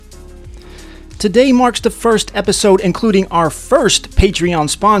Today marks the first episode, including our first Patreon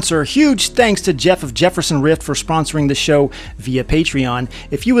sponsor. Huge thanks to Jeff of Jefferson Rift for sponsoring the show via Patreon.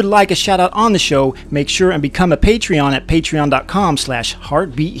 If you would like a shout out on the show, make sure and become a Patreon at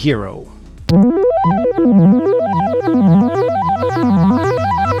patreon.com/heartbeathero.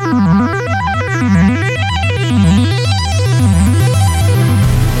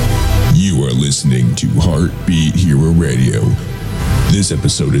 You are listening to Heartbeat Hero Radio. This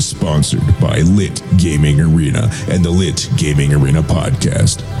episode is sponsored by Lit Gaming Arena and the Lit Gaming Arena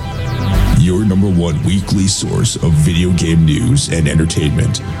podcast, your number one weekly source of video game news and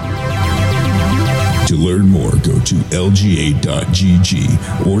entertainment. To learn more, go to lga.gg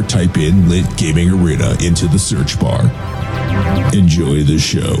or type in Lit Gaming Arena into the search bar. Enjoy the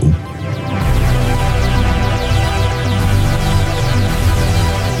show.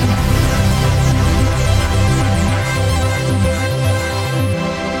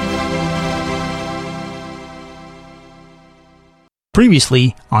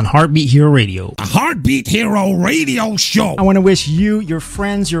 Previously on Heartbeat Hero Radio. A Heartbeat Hero Radio show. I want to wish you, your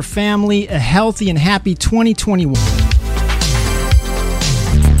friends, your family a healthy and happy 2021.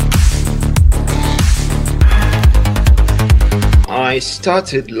 I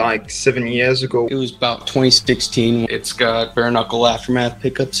started like 7 years ago. It was about 2016. It's got Bare Knuckle Aftermath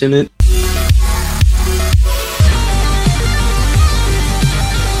pickups in it.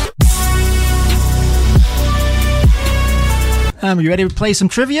 Are you ready to play some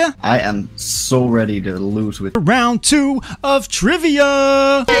trivia? I am so ready to lose with Round 2 of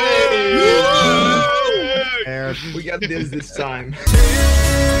trivia! We got this time.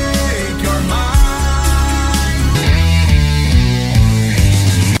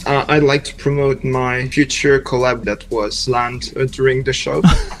 I'd like to promote my future collab that was planned during the show.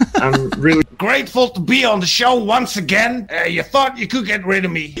 I'm really Grateful to be on the show once again. You thought you could get rid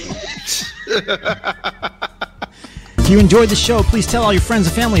of me. If you enjoyed the show, please tell all your friends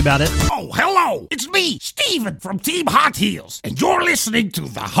and family about it. Oh, hello. It's me, Steven from Team Hot Heels. And you're listening to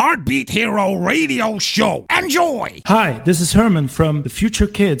the Heartbeat Hero Radio show. Enjoy. Hi, this is Herman from The Future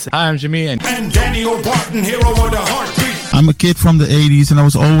Kids. Hi, I'm Jimmy. And Daniel Barton, hero of the Heartbeat. I'm a kid from the 80s and I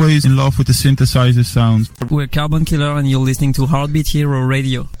was always in love with the synthesizer sounds. We're Carbon Killer and you're listening to Heartbeat Hero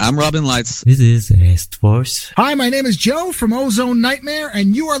Radio. I'm Robin Lights. This is Est Force. Hi, my name is Joe from Ozone Nightmare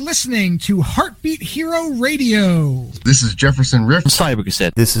and you are listening to Heartbeat Hero Radio. This is Jefferson Rift. Cyber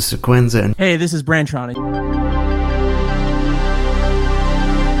Cassette. This is Sequenza. Hey, this is Brantronic.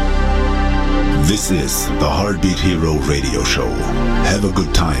 This is the Heartbeat Hero Radio Show. Have a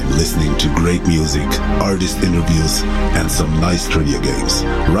good time listening to great music, artist interviews, and some nice trivia games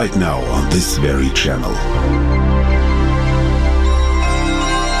right now on this very channel.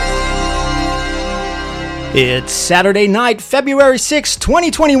 It's Saturday night, February 6,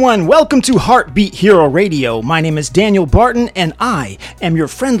 2021. Welcome to Heartbeat Hero Radio. My name is Daniel Barton, and I am your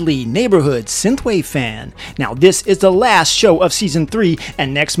friendly neighborhood synthwave fan. Now, this is the last show of Season 3,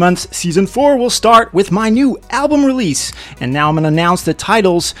 and next month's Season 4 will start with my new album release. And now I'm going to announce the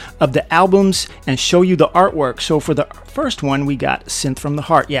titles of the albums and show you the artwork. So for the first one, we got Synth from the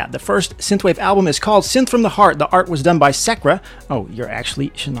Heart. Yeah, the first synthwave album is called Synth from the Heart. The art was done by Sekra. Oh,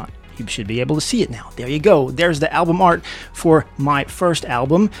 you should be able to see it now. There you go. There's the album art for my first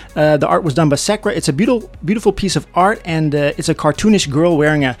album. The art was done by Sekra. It's a beautiful piece of art, and it's a cartoonish girl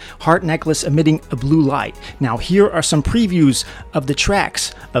wearing a heart necklace emitting a blue light. Now, here are some previews of the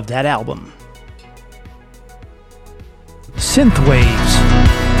tracks of that album. Synthwaves.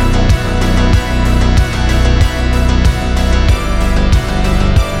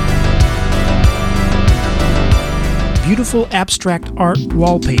 Beautiful abstract art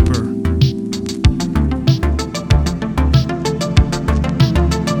wallpaper.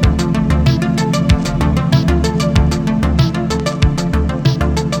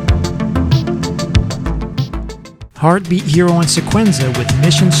 Heartbeat Hero and Sequenza with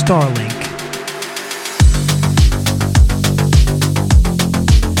Mission Starlink.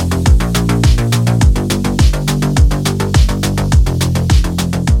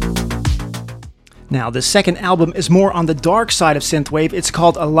 Now, the second album is more on the dark side of synthwave. It's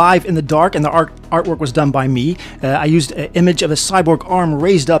called Alive in the Dark, and the artwork was done by me. I used an image of a cyborg arm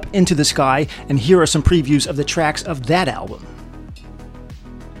raised up into the sky, and here are some previews of the tracks of that album.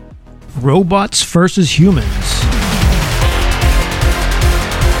 Robots vs. Humans.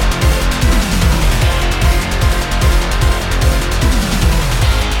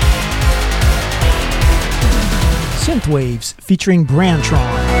 Synthwaves featuring Brantron.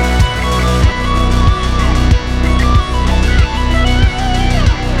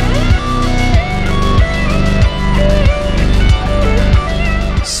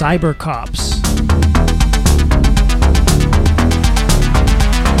 Cyber Cops.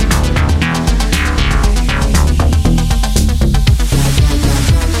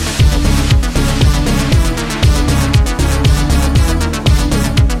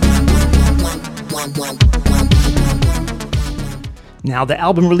 Now, the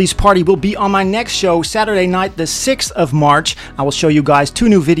album release party will be on my next show, Saturday night, the 6th of March. I will show you guys 2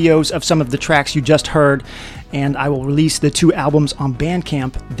 new videos of some of the tracks you just heard, and I will release the 2 albums on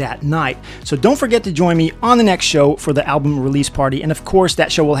Bandcamp that night. So don't forget to join me on the next show for the album release party. And of course, that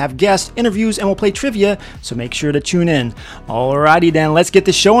show will have guests, interviews, and we'll play trivia, so make sure to tune in. Alrighty then, let's get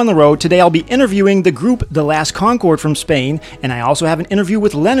the show on the road. Today I'll be interviewing the group The Last Concord from Spain, and I also have an interview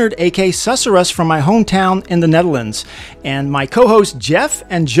with Leonard, aka Susurrus, from my hometown in the Netherlands. And my co-hosts Jeff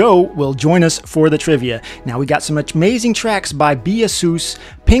and Joe will join us for the trivia. Now, we got some amazing tracks by Bia Soos,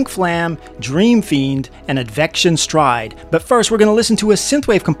 Pink Flam, Dream Fiend, and Advection Stride. But first, we're going to listen to a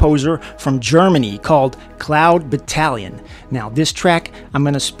synthwave composer from Germany called Cloud Battalion. Now, this track I'm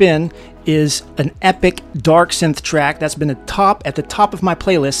going to spin is an epic dark synth track that's been at the top of my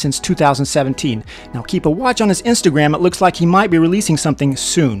playlist since 2017. Now, keep a watch on his Instagram. It looks like he might be releasing something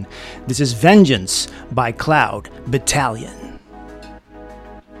soon. This is Vengeance by Cloud Battalion.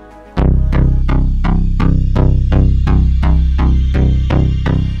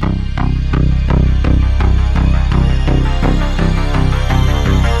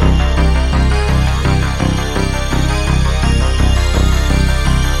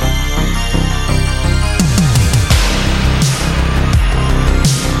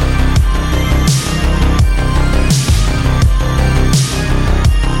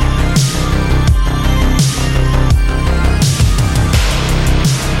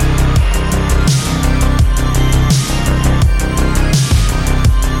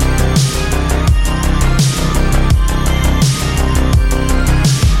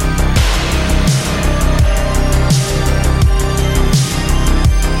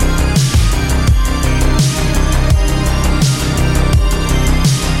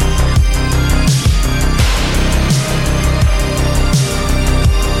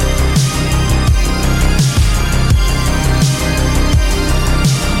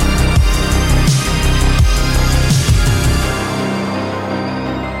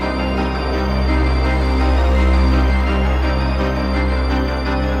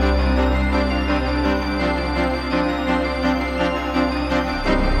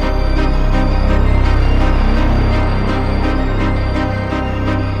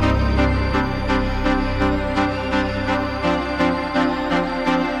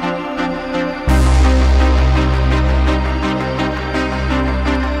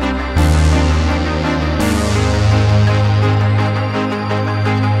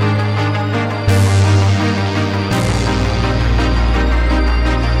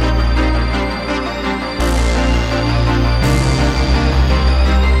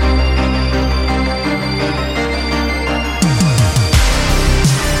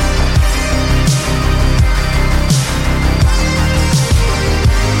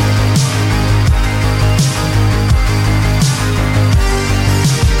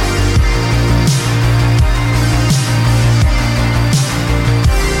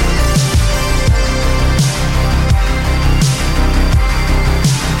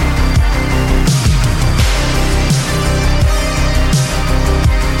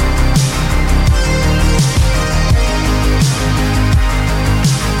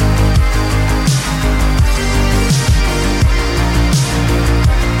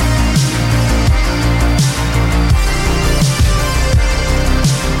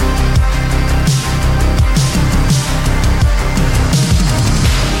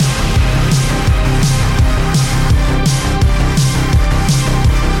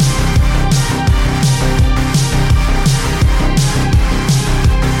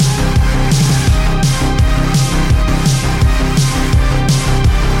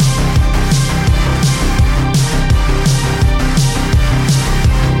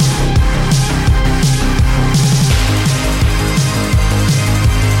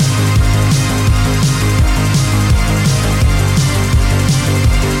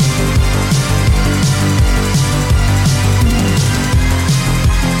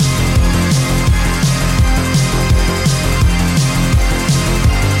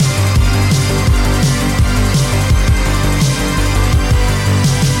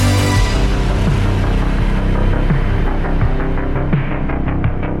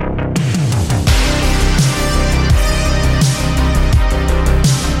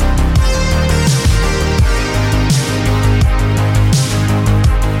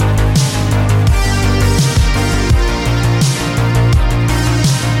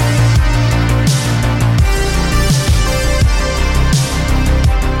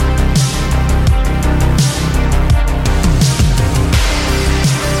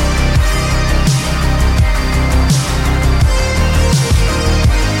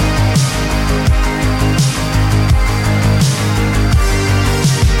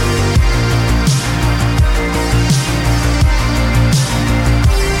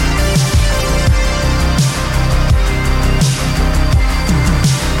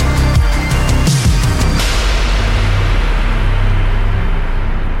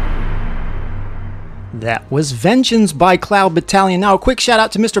 That was Vengeance by Cloud Battalion. Now, a quick shout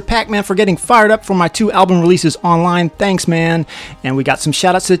out to Mr. Pac-Man for getting fired up for my 2 album releases online. Thanks, man. And we got some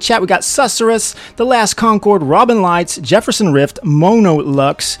shout outs to the chat. We got Susurrus, The Last Concord, Robin Lights, Jefferson Rift, Mono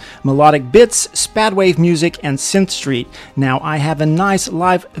Lux, Melodic Bits, Spadwave Music, and Synth Street. Now, I have a nice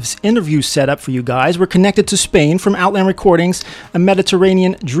live interview set up for you guys. We're connected to Spain from Outland Recordings, a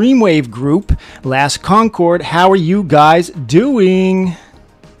Mediterranean Dreamwave group. Last Concord, how are you guys doing?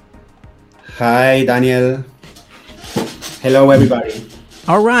 Hi, Daniel. Hello, everybody.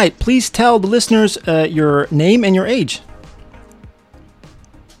 All right. Please tell the listeners your name and your age.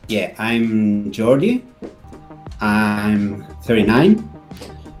 Yeah, I'm Jordi. I'm 39.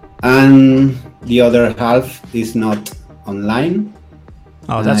 And the other half is not online.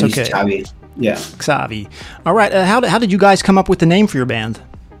 Oh, that's okay. Xavi. Yeah. Xavi. All right. How did you guys come up with the name for your band?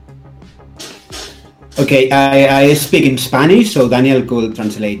 Okay, I speak in Spanish, so Daniel could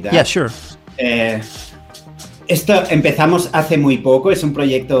translate that. Yeah, sure. Esto empezamos hace muy poco, es un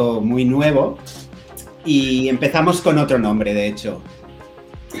proyecto muy nuevo y empezamos con otro nombre, de hecho.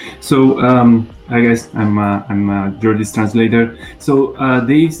 So, hi guys, I'm Jordi's translator. So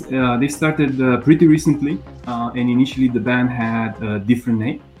they started pretty recently, and initially the band had a different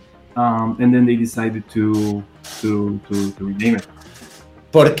name, and then they decided to rename it.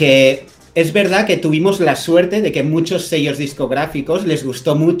 Porque es verdad que tuvimos la suerte de que muchos sellos discográficos les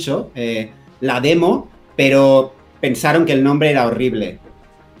gustó mucho la demo, pero pensaron que el nombre era horrible.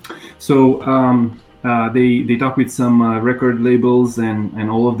 So they talked with some record labels, and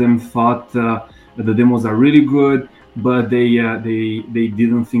all of them thought the demos are really good, but they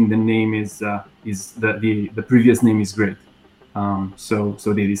didn't think the name is the previous name is great. So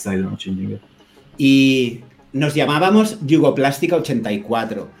they decided on changing it. Y nos llamábamos Yugoplástica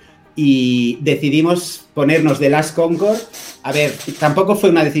 84. Y decidimos ponernos The Last Concord. A ver, tampoco fue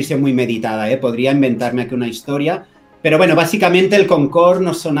una decisión muy meditada, podría inventarme aquí una historia, pero bueno, básicamente el Concord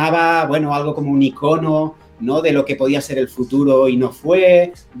nos sonaba, bueno, algo como un icono, ¿no? De lo que podía ser el futuro y no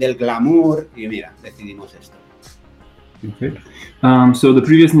fue, del glamour, y mira, decidimos esto. Okay. So the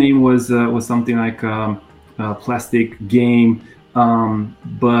previous name was something like a plastic game,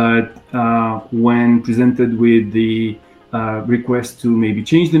 but when presented with the request to maybe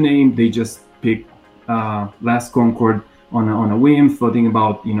change the name, they just picked Last Concord on a whim, thoughting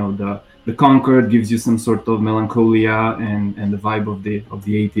about, you know, the Concord gives you some sort of melancholia and the vibe of the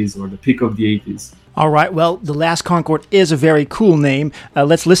 80s, or the peak of the 80s. All right, well, The Last Concord is a very cool name.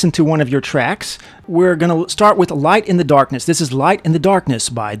 Let's listen to one of your tracks. We're going to start with Light in the Darkness. This is Light in the Darkness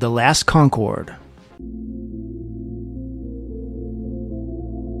by The Last Concord.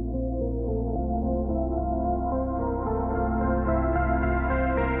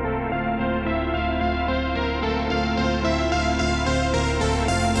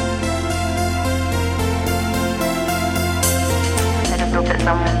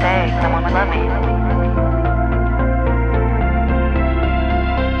 Someone stay, someone would love me. I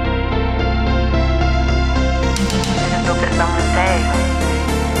just hope that someone stay.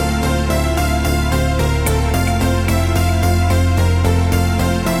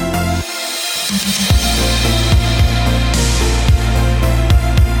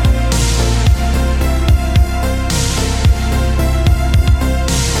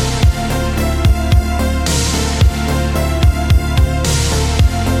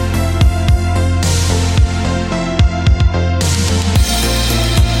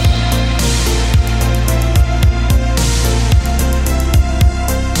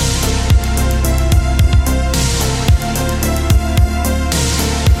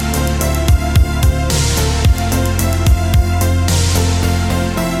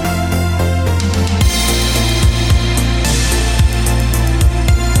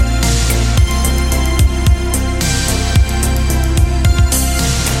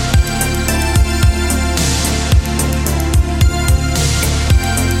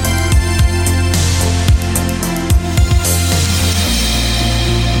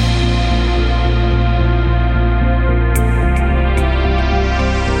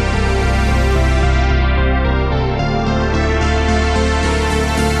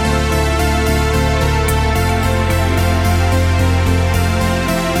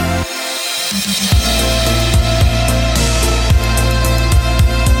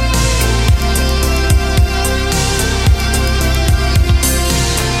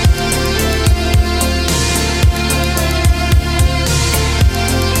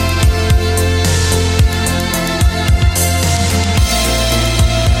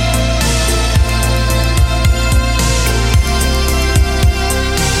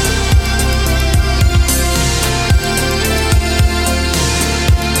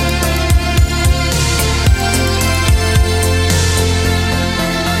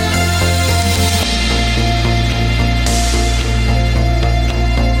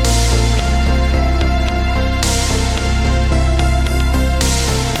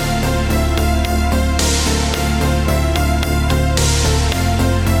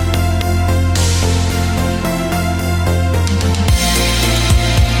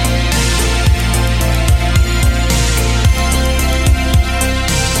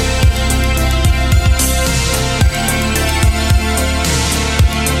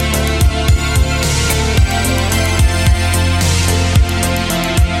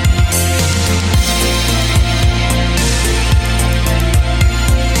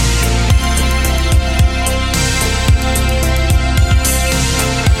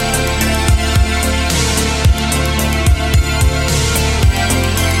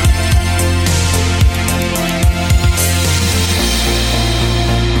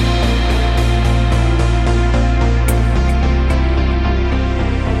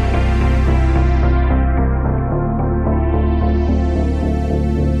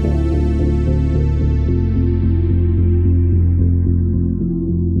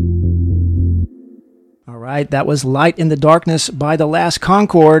 right, that was Light in the Darkness by The Last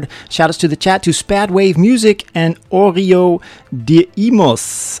Concord. Shout outs to the chat to Spadwave Music and Oreo de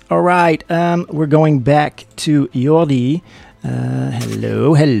Imos. All right, we're going back to Jordi.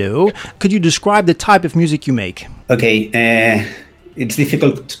 Hello. Could you describe the type of music you make? Okay, it's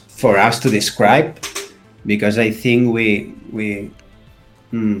difficult for us to describe because I think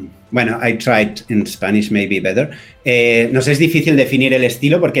bueno, I tried in Spanish maybe better. Nos es difícil definir el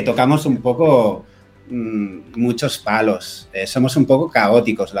estilo porque tocamos un poco muchos palos. Somos un poco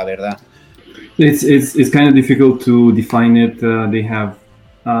caóticos, la verdad. It's kind of difficult to define it. They have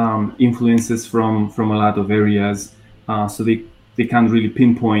influences from a lot of areas, so they can't really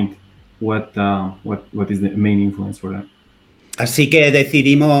pinpoint what is the main influence for that. Así que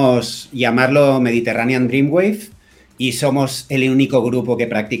decidimos llamarlo Mediterranean Dreamwave y somos el único grupo que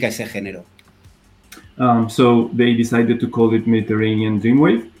practica ese género. So they decided to call it Mediterranean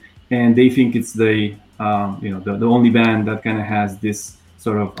Dreamwave, and they think it's the only band that kind of has this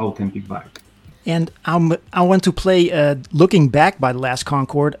sort of authentic vibe. And I want to play Looking Back by The Last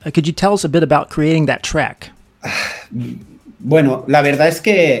Concord. Could you tell us a bit about creating that track? Bueno, la verdad es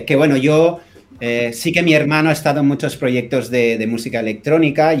que bueno, yo sí que mi hermano ha estado en muchos proyectos de música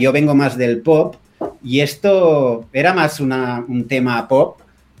electrónica, yo vengo más del pop y esto era más un tema pop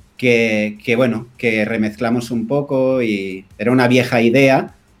que remezclamos un poco y era una vieja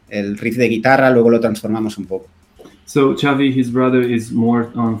idea, el riff de guitarra, luego lo transformamos un poco. So Xavi, his brother, is more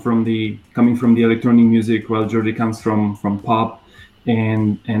coming from the electronic music, while Jordi comes from pop,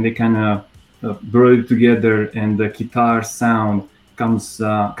 and they kind of brought it together, and the guitar sound comes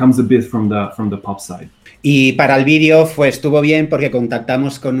a bit from the pop side. Y para el vídeo estuvo bien porque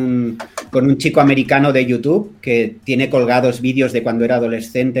contactamos con un chico americano de YouTube que tiene colgados vídeos de cuando era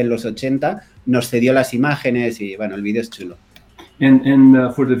adolescente en los 80, nos cedió las imágenes y bueno, el vídeo es chulo.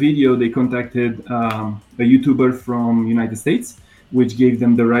 And for the video, they contacted a YouTuber from United States, which gave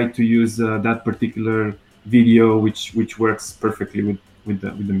them the right to use that particular video, which works perfectly with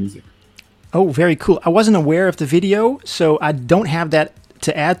the music. Oh, very cool. I wasn't aware of the video, so I don't have that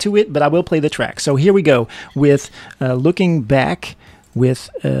to add to it, but I will play the track. So here we go with Looking Back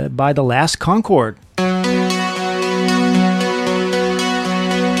by The Last Concord.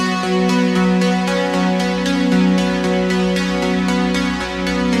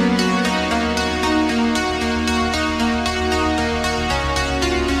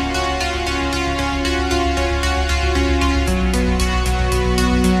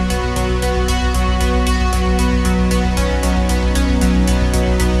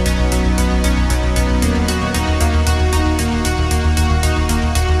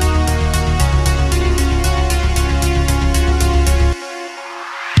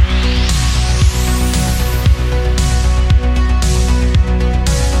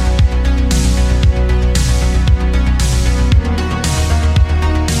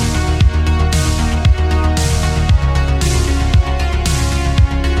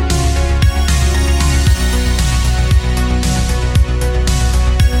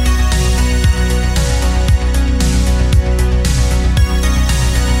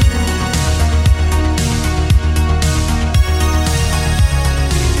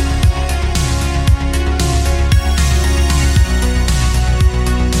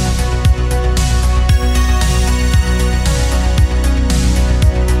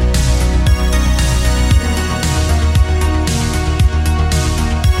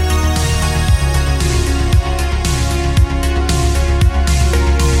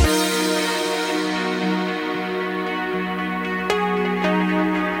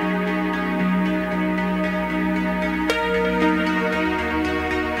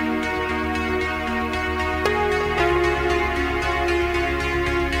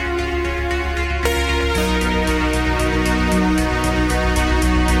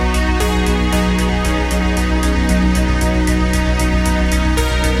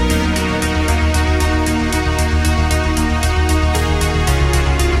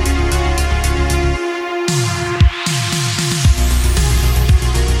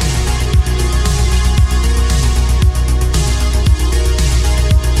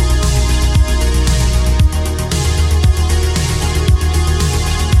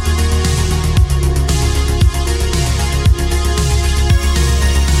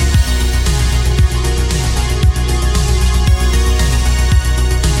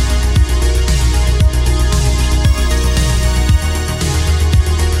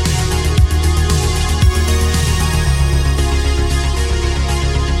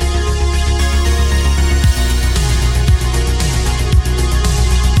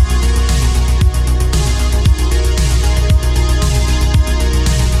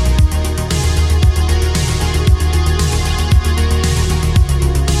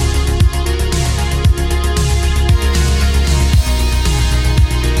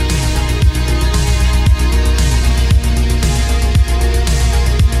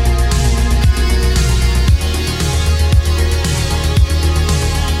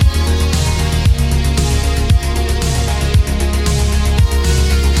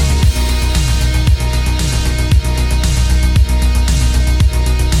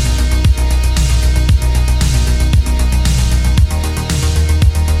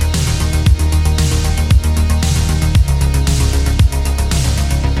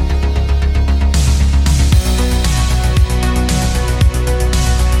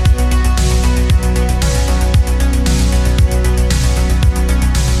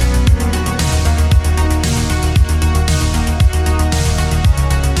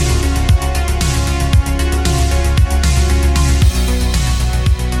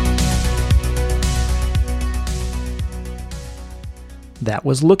 That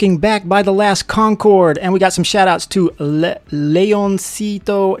was Looking Back by The Last Concord, and we got some shout-outs to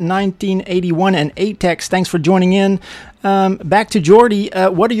Leoncito1981 and Atex. Thanks for joining in. Back to Jordi.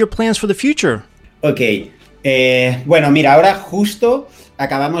 What are your plans for the future? Ok. Bueno, mira, ahora justo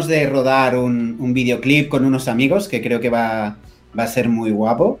acabamos de rodar un videoclip con unos amigos que creo que va a ser muy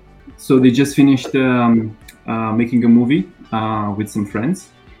guapo. So they just finished making a movie with some friends,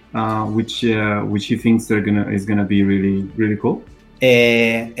 which he thinks is gonna be really, really cool.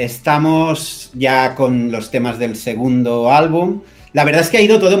 Estamos ya con los temas del segundo álbum. La verdad es que ha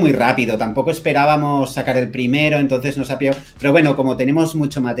ido todo muy rápido. Tampoco esperábamos sacar el primero, entonces nos ha pillado. Pero bueno, como tenemos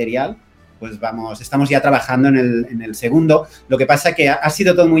mucho material, pues estamos ya trabajando en el segundo. Lo que pasa que ha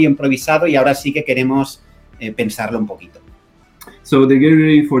sido todo muy improvisado y ahora sí que queremos pensarlo un poquito. So they get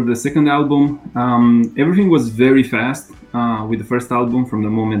ready for the second album. Everything was very fast with the first album from the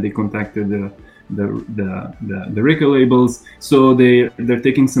moment they contacted the record labels. So they're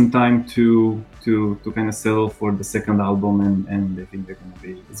taking some time to kind of settle for the second album, and they think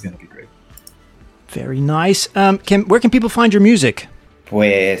it's gonna be great. Very nice. Where can people find your music?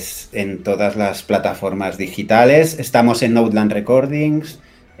 Pues en todas las plataformas digitales. Estamos en Noteland Recordings,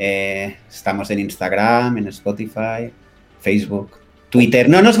 estamos en Instagram, en Spotify, Facebook, Twitter.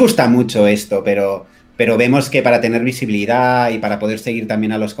 No nos gusta mucho esto, pero vemos que para tener visibilidad y para poder seguir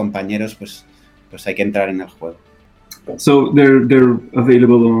también a los compañeros, pues hay que entrar en el juego. So they're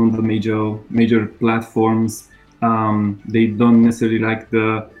available on the major platforms. They don't necessarily like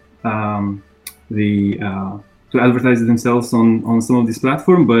to advertise themselves on some of these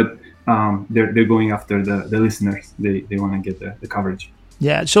platforms, but they're going after the listeners. They want to get the coverage.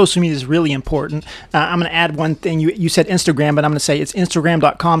 Yeah, social media is really important. I'm going to add one thing. You said Instagram, but I'm going to say it's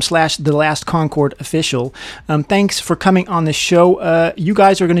instagram.com/thelastconcordofficial. Thanks for coming on the show. You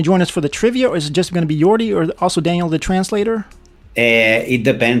guys are going to join us for the trivia, or is it just going to be Jordi or also Daniel, the translator? It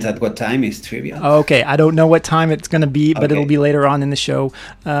depends at what time is trivia. Okay, I don't know what time it's going to be, but it'll be later on in the show.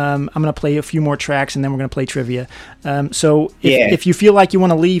 I'm going to play a few more tracks, and then we're going to play trivia. So if you feel like you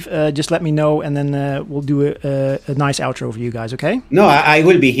want to leave, just let me know, and then we'll do a nice outro for you guys, okay? No, I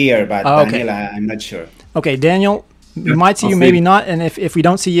will be here, but Daniel, I'm not sure. Okay, Daniel, we might see you, maybe not, and if we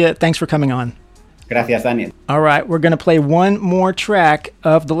don't see you, thanks for coming on. Gracias, Daniel. All right, we're going to play one more track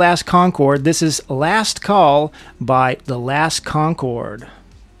of The Last Concord. This is Last Call by The Last Concord.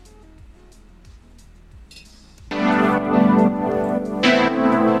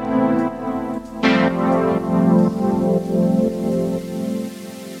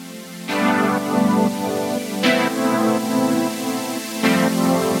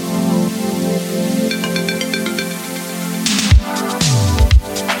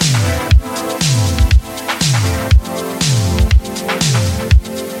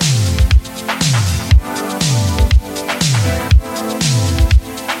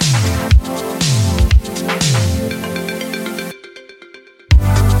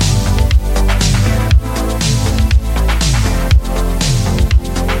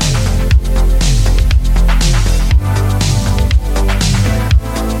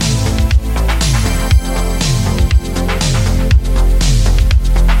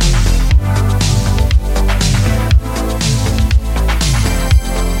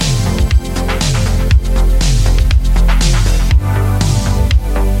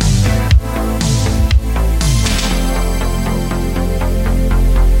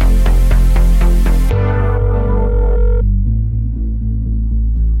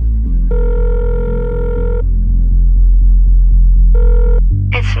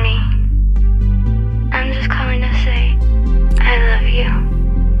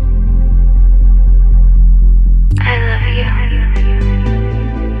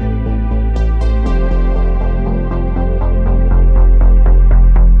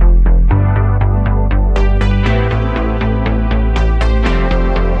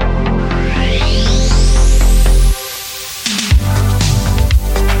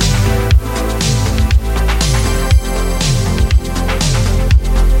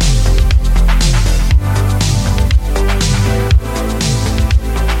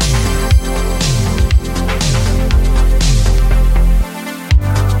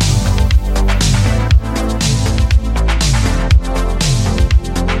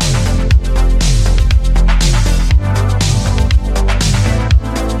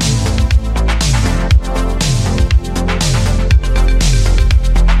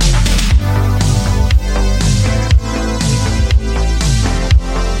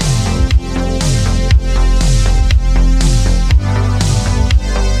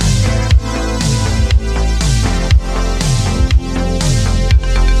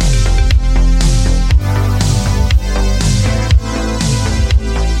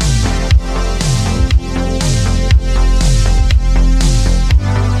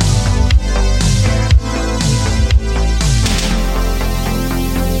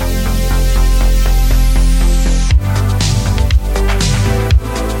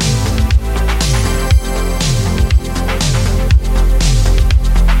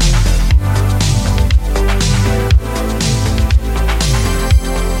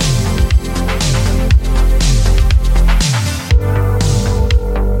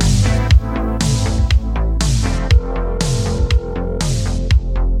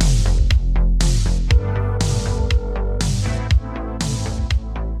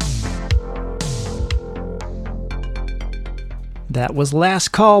 That was Last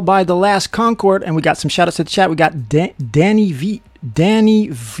Call by The Last Concord, and we got some shout-outs to the chat. We got Danny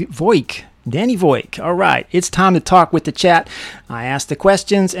Voik. Danny Voik. All right, it's time to talk with the chat. I ask the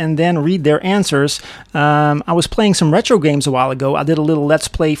questions and then read their answers. I was playing some retro games a while ago. I did a little Let's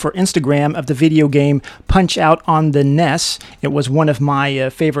Play for Instagram of the video game Punch-Out on the NES. It was one of my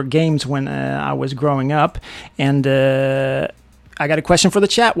favorite games when I was growing up. And I got a question for the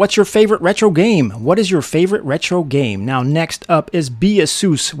chat. What's your favorite retro game? What is your favorite retro game? Now, next up is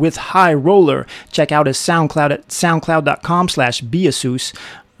Biasus with High Roller. Check out his SoundCloud at soundcloud.com/Biasus.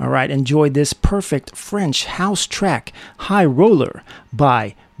 All right, enjoy this perfect French house track, High Roller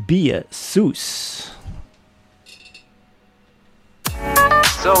by Biasus.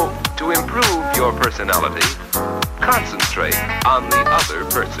 So, to improve your personality, concentrate on the other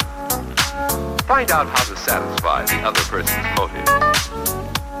person. Find out how to satisfy the other person's motive.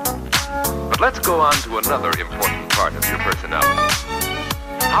 But let's go on to another important part of your personality.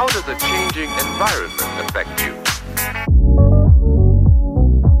 How does a changing environment affect you?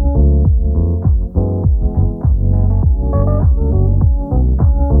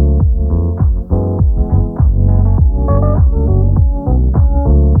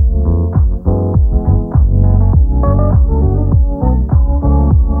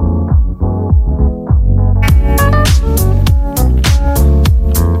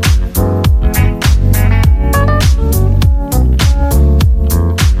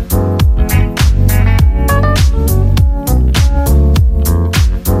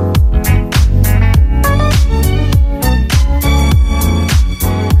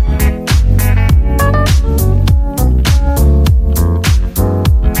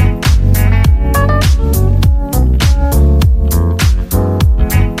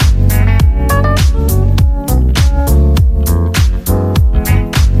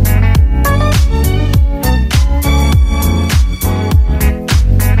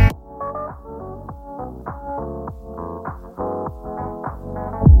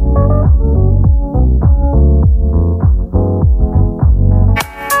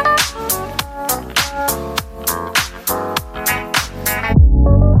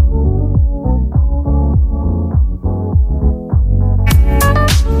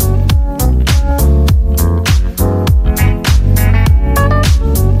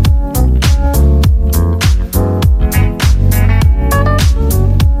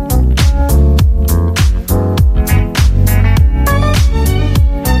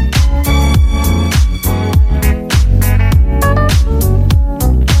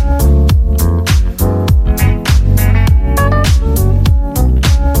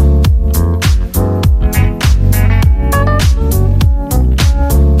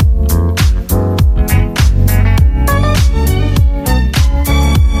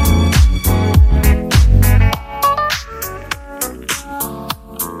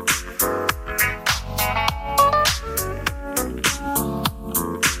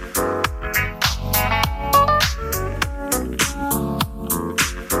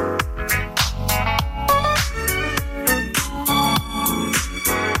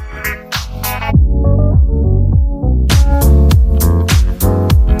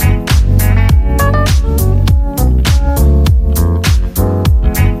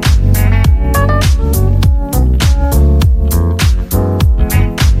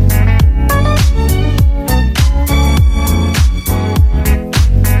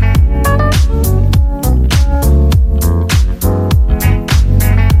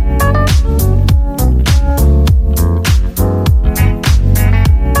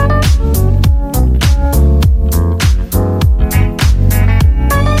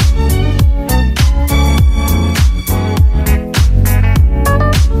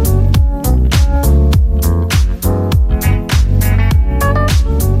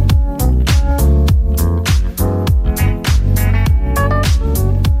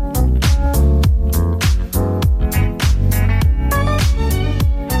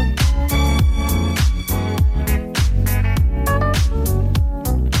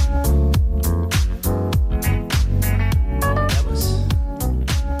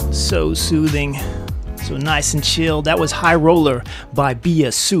 so soothing, so nice and chill. That was High Roller by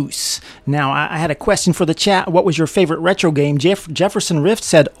Biasus. Now, I had a question for the chat. What was your favorite retro game? Jefferson Rift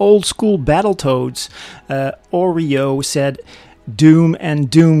said Old School Battletoads. Oreo said Doom and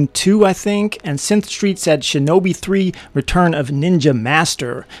Doom 2, I think. And Synth Street said Shinobi 3, Return of Ninja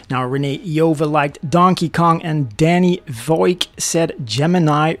Master. Now, Renee Iova liked Donkey Kong, and Danny Voik said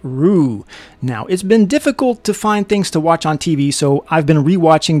Gemini Rue. Now, it's been difficult to find things to watch on TV, so I've been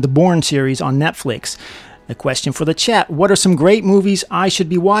rewatching the Bourne series on Netflix. A question for the chat. What are some great movies I should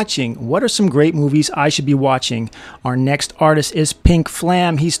be watching? What are some great movies I should be watching? Our next artist is Pink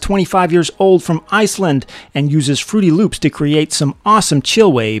Flam. He's 25 years old from Iceland and uses Fruity Loops to create some awesome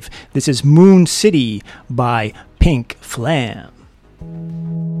chill wave. This is Moon City by Pink Flam.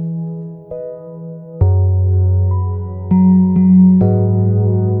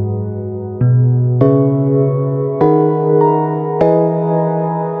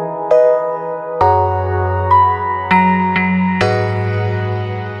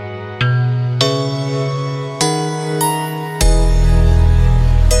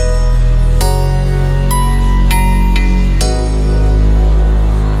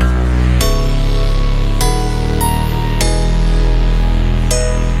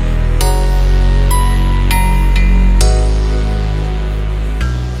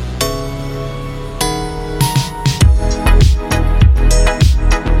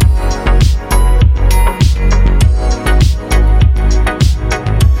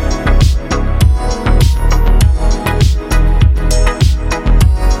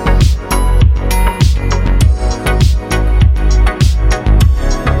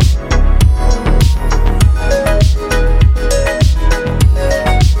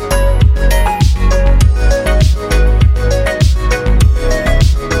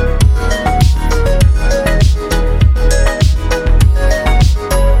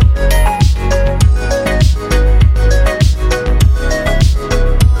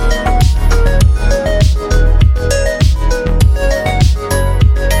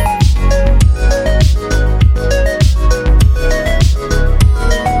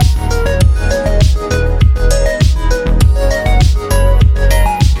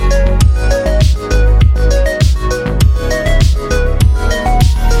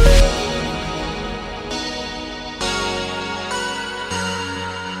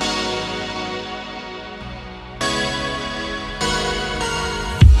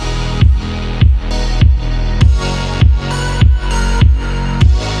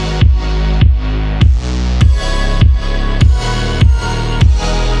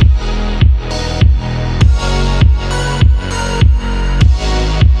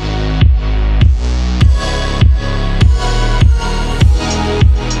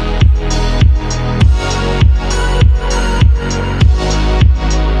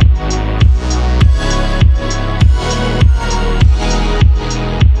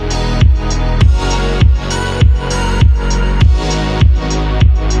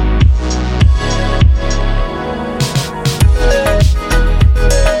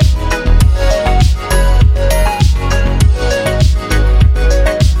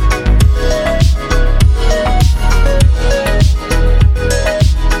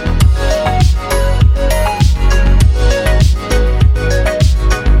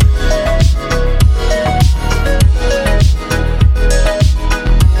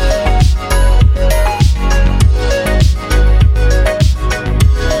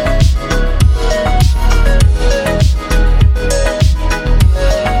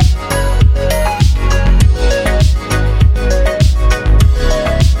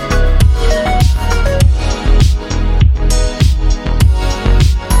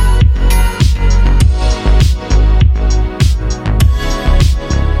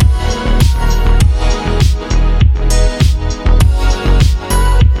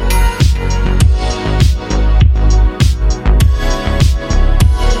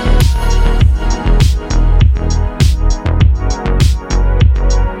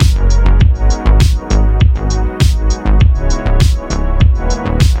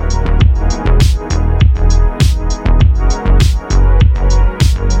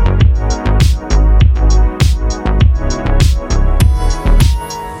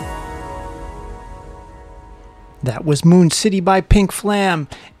 That was Moon City by Pink Flam.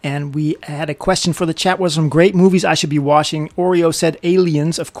 And we had a question for the chat. What are some great movies I should be watching? Oreo said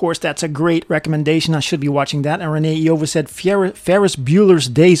Aliens. Of course, that's a great recommendation. I should be watching that. And Renee Iova said Ferris Bueller's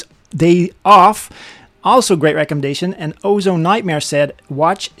Day Off. Also great recommendation. And Ozone Nightmare said,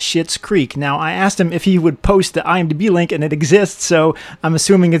 watch Schitt's Creek. Now, I asked him if he would post the IMDb link, and it exists, so I'm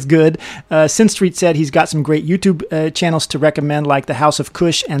assuming it's good. Sin Street said he's got some great YouTube channels to recommend, like The House of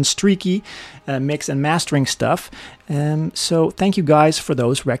Kush and Streaky, mix and mastering stuff. So thank you guys for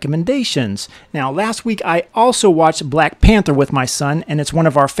those recommendations. Now, last week I also watched Black Panther with my son, and it's one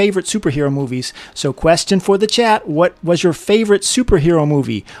of our favorite superhero movies. So question for the chat, what was your favorite superhero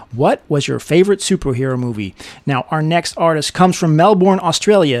movie? What was your favorite superhero superhero movie. Now, our next artist comes from Melbourne,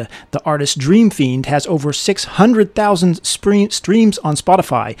 Australia. The artist Dream Fiend has over 600,000 streams on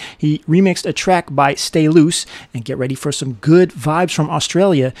Spotify. He remixed a track by Stay Loose, and get ready for some good vibes from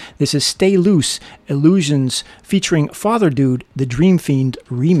Australia. This is Stay Loose, Illusions, featuring Father Dude, the Dream Fiend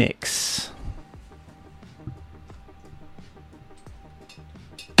remix.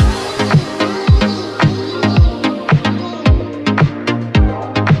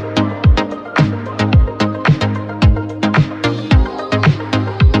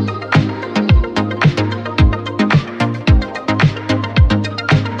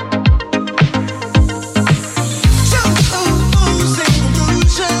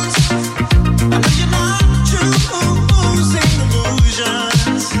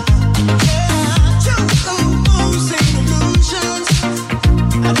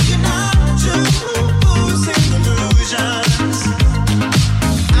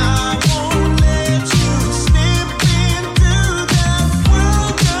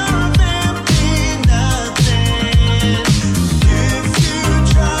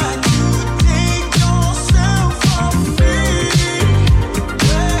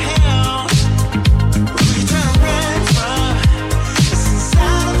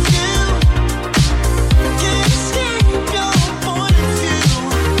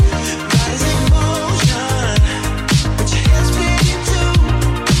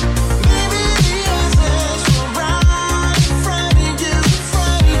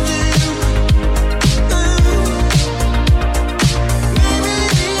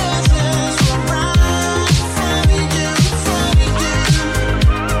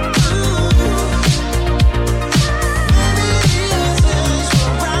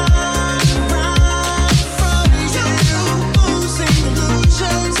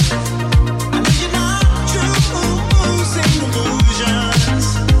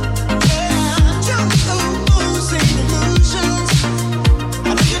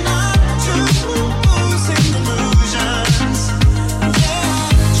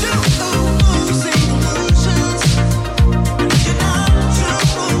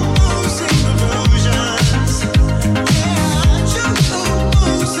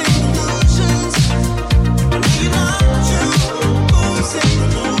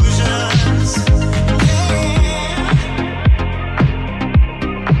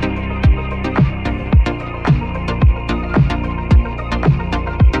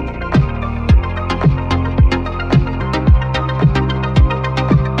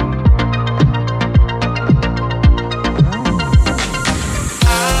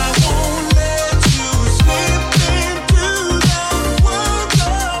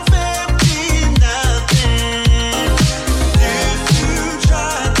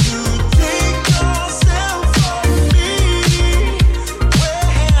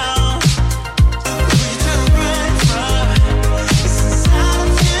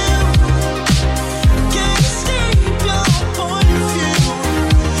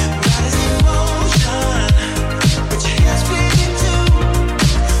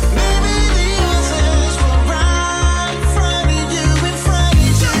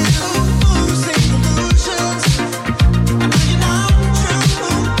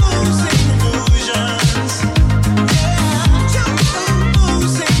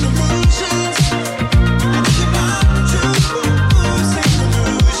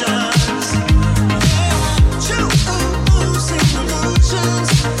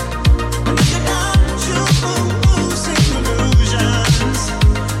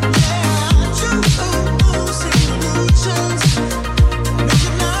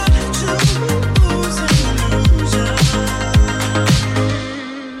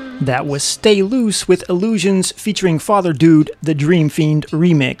 That was Stay Loose with Illusions featuring Father Dude, the Dream Fiend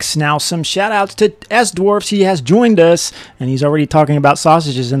remix. Now some shout outs to S-Dwarfs. He has joined us and he's already talking about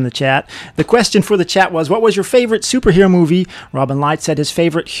sausages in the chat. The question for the chat was, what was your favorite superhero movie? Robin Light said his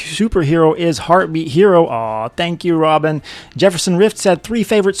favorite superhero is Heartbeat Hero. Aw, thank you, Robin. Jefferson Rift said 3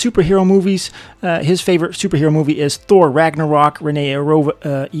 favorite superhero movies. His favorite superhero movie is Thor Ragnarok. Renee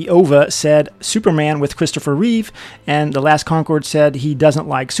Iova said Superman with Christopher Reeve. And The Last Concord said he doesn't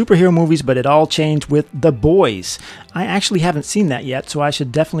like superhero movies, but it all changed with The Boys. I actually haven't seen that yet, so I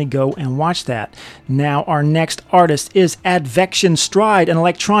should definitely go and watch that. Now, our next artist is Advection Stride, an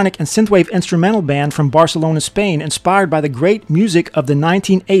electronic and synthwave instrumental band from Barcelona, Spain, inspired by the great music of the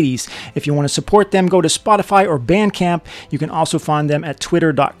 1980s. If you want to support them, go to Spotify or Bandcamp. You can also find them at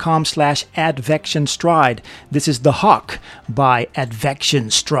twitter.com/AdvectionStride. This is The Hawk by Advection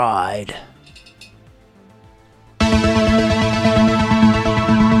Stride.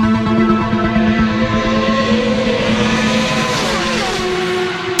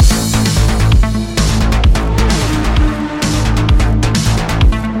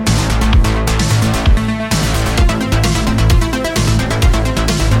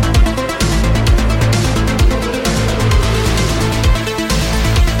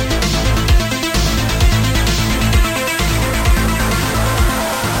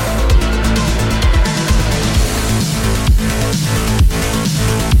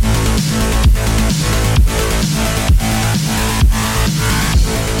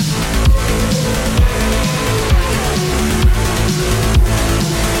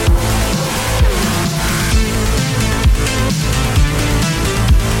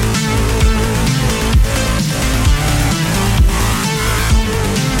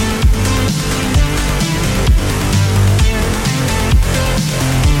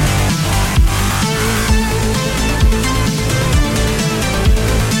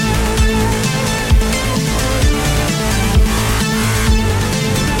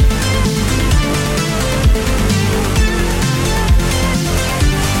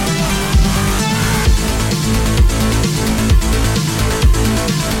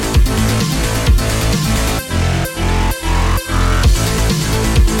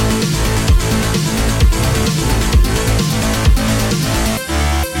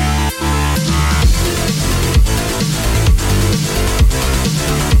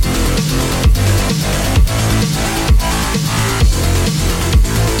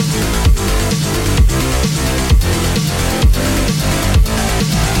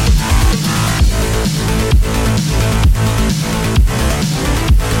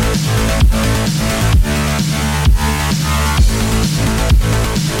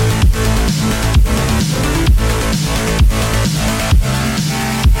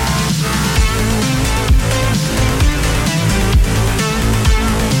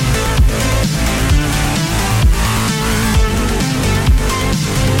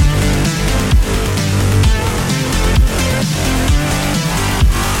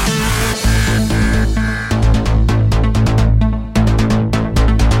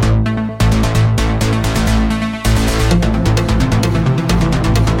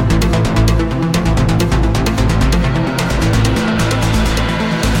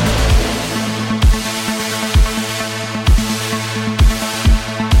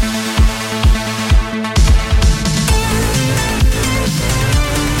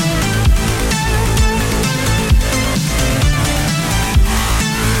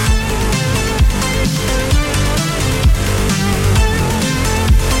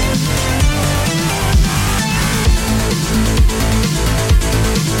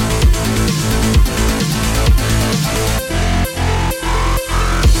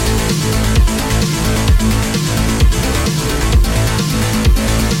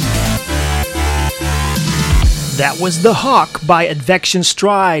 was The Hawk by Advection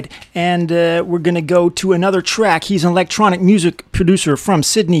Stride, and we're going to go to another track. He's an electronic music producer from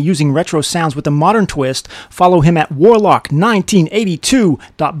Sydney using retro sounds with a modern twist. Follow him at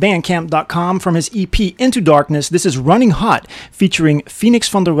warlock1982.bandcamp.com from his EP Into Darkness. This is Running Hot featuring Phoenix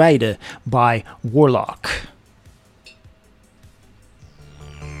van der Weide by Warlock.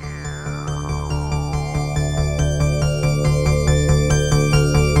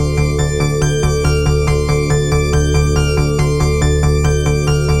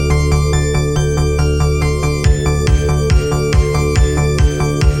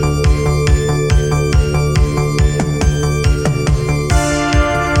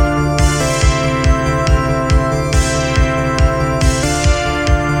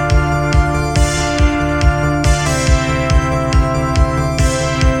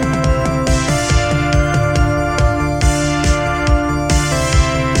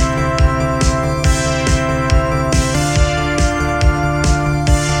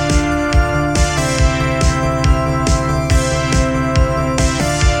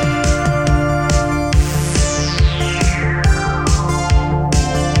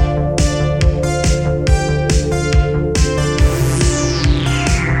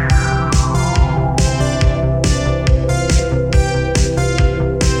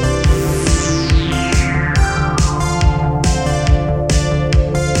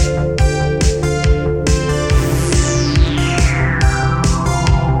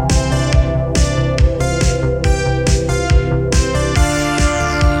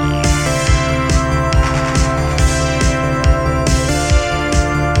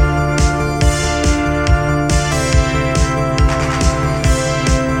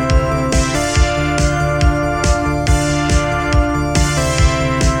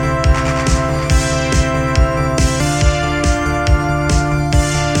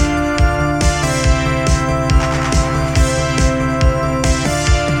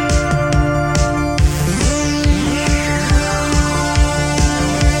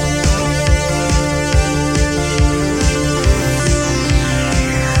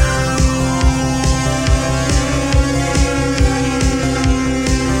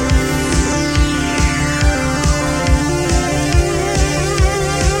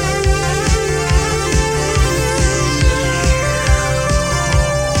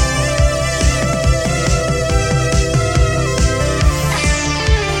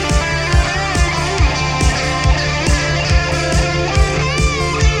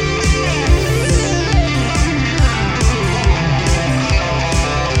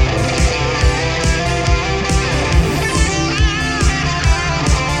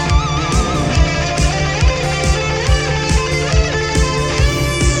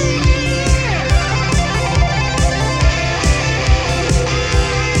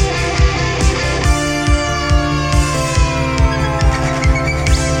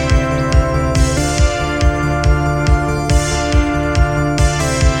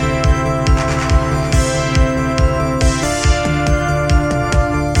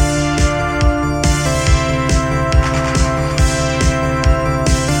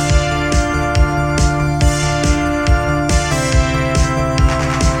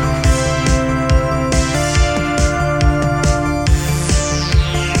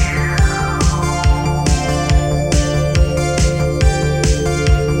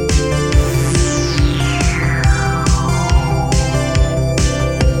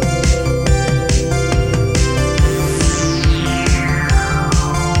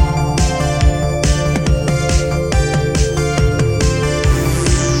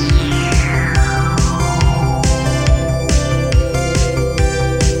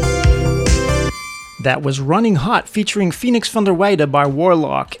 That was Running Hot featuring Phoenix van der Weide by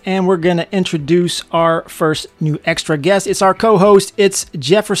Warlock. And we're going to introduce our first new extra guest. It's our co-host. It's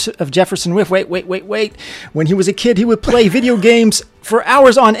Jefferson of Jefferson Riff. Wait. When he was a kid, he would play video games for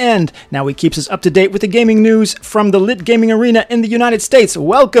hours on end. Now he keeps us up to date with the gaming news from the Lit Gaming Arena in the United States.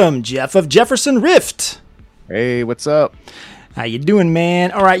 Welcome, Jeff of Jefferson Rift. Hey, what's up? How you doing,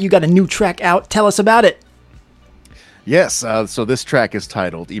 man? All right, you got a new track out. Tell us about it. Yes, so this track is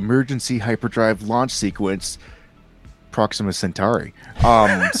titled Emergency Hyperdrive Launch Sequence Proxima Centauri.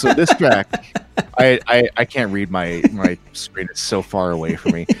 So this track, I can't read my screen. It's so far away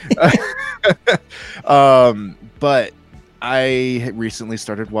from me. But I recently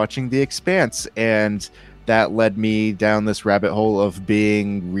started watching The Expanse, and that led me down this rabbit hole of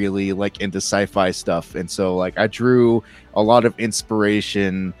being really like into sci-fi stuff. And so like I drew a lot of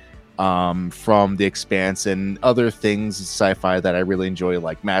inspiration from The Expanse and other things sci-fi that I really enjoy,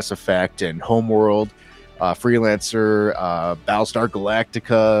 like Mass Effect and Homeworld, Freelancer, Battlestar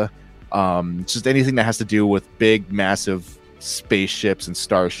Galactica, just anything that has to do with big, massive spaceships and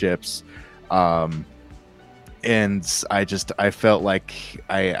starships. And I felt like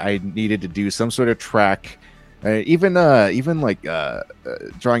I needed to do some sort of track, even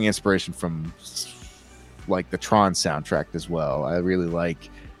drawing inspiration from like the Tron soundtrack as well. I really like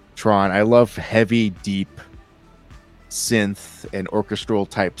Tron. I love heavy, deep synth and orchestral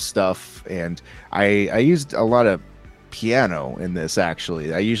type stuff, and I used a lot of piano in this.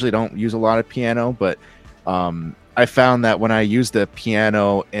 Actually, I usually don't use a lot of piano, but I found that when I used the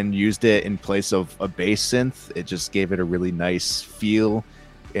piano and used it in place of a bass synth, it just gave it a really nice feel.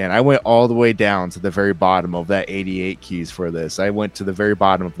 And I went all the way down to the very bottom of that 88 keys for this. I went to the very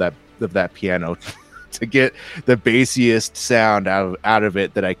bottom of that piano to get the bassiest sound out of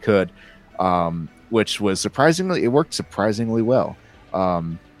it that I could, which was it worked surprisingly well. What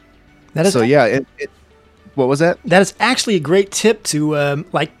was that? That is actually a great tip to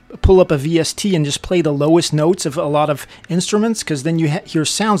pull up a VST and just play the lowest notes of a lot of instruments, because then you hear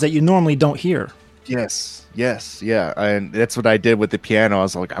sounds that you normally don't hear. Yes, yeah, and that's what I did with the piano. I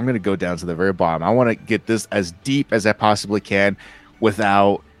was like, I'm going to go down to the very bottom. I want to get this as deep as I possibly can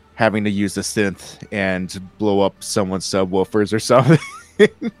without having to use the synth and blow up someone's subwoofers or something.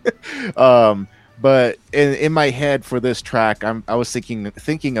 But in my head for this track, I was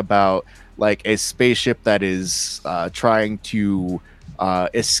thinking about like a spaceship that is trying to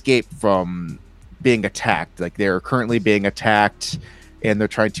escape from being attacked. Like they're currently being attacked, and they're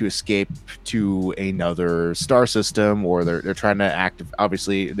trying to escape to another star system, or they're trying to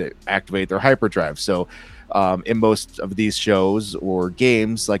activate their hyperdrive. So in most of these shows or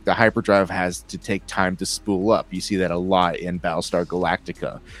games, like the hyperdrive has to take time to spool up. You see that a lot in Battlestar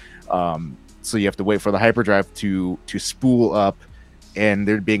Galactica. So you have to wait for the hyperdrive to spool up, and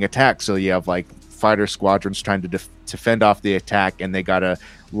they're being attacked. So you have like fighter squadrons trying to fend off the attack, and they gotta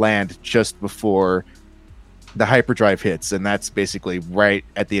land just before the hyperdrive hits. And that's basically right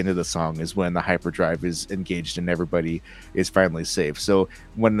at the end of the song is when the hyperdrive is engaged and everybody is finally safe. So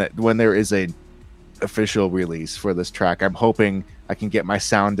when there is a official release for this track, I'm hoping I can get my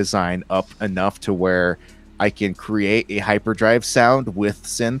sound design up enough to where I can create a hyperdrive sound with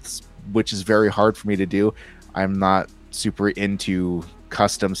synths, which is very hard for me to do. I'm not super into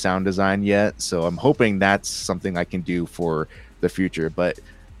custom sound design yet, so I'm hoping that's something I can do for the future. But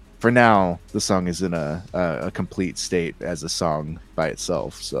for now, the song is in a complete state as a song by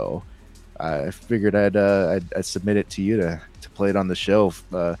itself. So I figured I'd submit it to you to play it on the show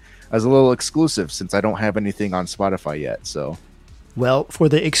as a little exclusive, since I don't have anything on Spotify yet. So, well, for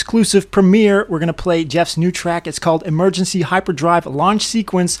the exclusive premiere, we're going to play Jeff's new track. It's called Emergency Hyperdrive Launch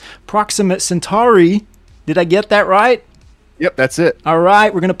Sequence Proxima Centauri. Did I get that right? Yep, that's it. All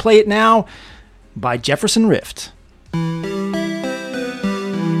right, we're going to play it now by Jefferson Rift.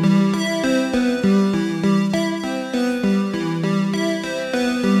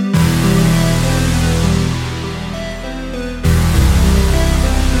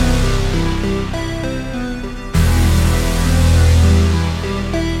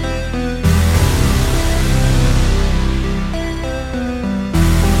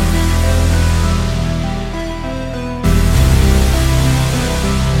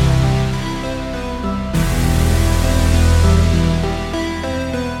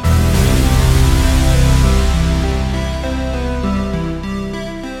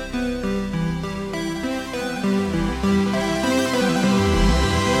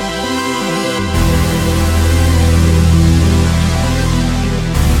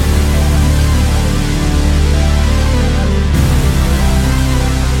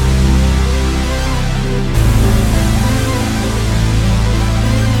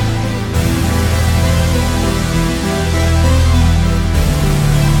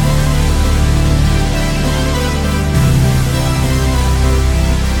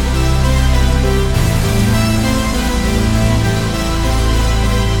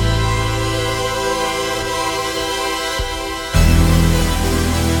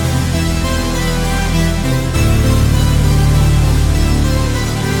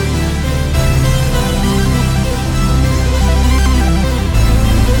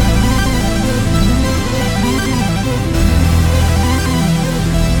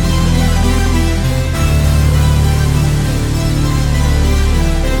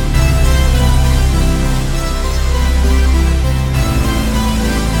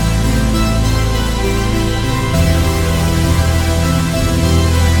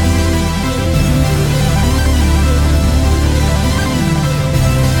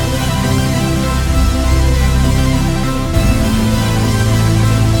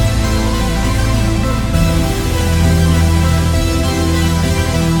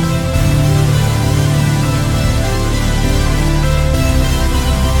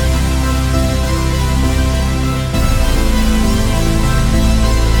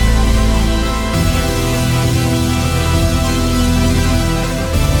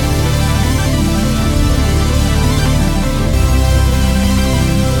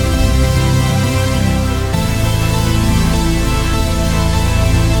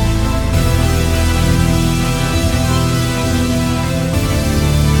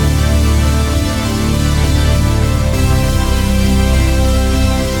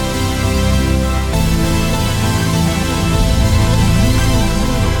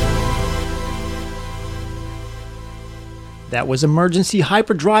 That was Emergency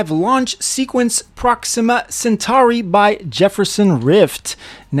Hyperdrive Launch Sequence Proxima Centauri by Jefferson Rift.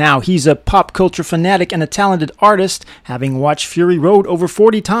 Now, he's a pop culture fanatic and a talented artist. Having watched Fury Road over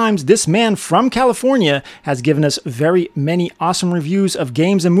 40 times, this man from California has given us very many awesome reviews of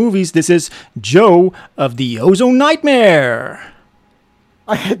games and movies. This is Joe of the Ozone Nightmare.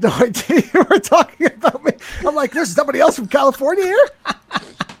 I had no idea you were talking about me. I'm like, there's somebody else from California here?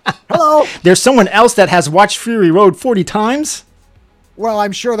 Hello. There's someone else that has watched Fury Road 40 times? Well,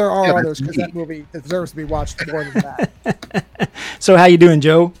 I'm sure there are others because that movie deserves to be watched more than that. So how you doing,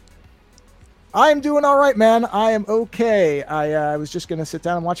 Joe? I'm doing all right, man. I am okay. I was just going to sit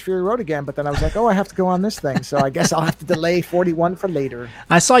down and watch Fury Road again, but then I was like, oh, I have to go on this thing. So I guess I'll have to delay 41 for later.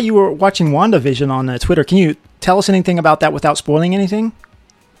 I saw you were watching WandaVision on Twitter. Can you tell us anything about that without spoiling anything?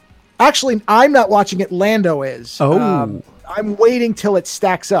 Actually, I'm not watching it. Lando is. Oh. I'm waiting till it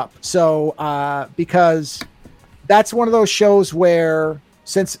stacks up. So, because that's one of those shows where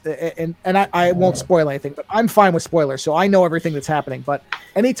I won't spoil anything, but I'm fine with spoilers. So I know everything that's happening. But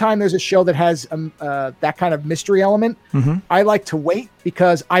anytime there's a show that has that kind of mystery element, I like to wait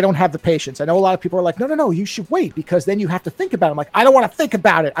because I don't have the patience. I know a lot of people are like, no, you should wait because then you have to think about it. I'm like, I don't want to think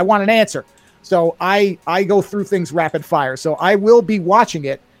about it. I want an answer. So I go through things rapid fire. So I will be watching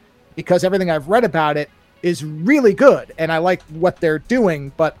it because everything I've read about it is really good and I like what they're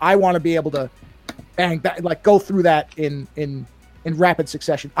doing, but I want to be able to go through that in rapid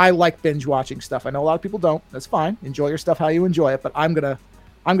succession. I like binge watching stuff. I know a lot of people don't. That's fine. Enjoy your stuff how you enjoy it, but I'm gonna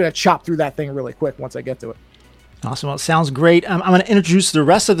chop through that thing really quick once I get to it. Awesome. Well, it sounds great. I'm going to introduce the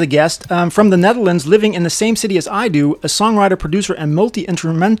rest of the guests. From the Netherlands, living in the same city as I do, a songwriter, producer, and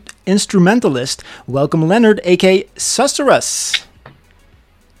multi-instrumentalist. Welcome, Leonard, a.k.a. Susterus.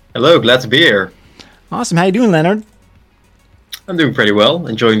 Hello, glad to be here. Awesome. How you doing, Leonard? I'm doing pretty well.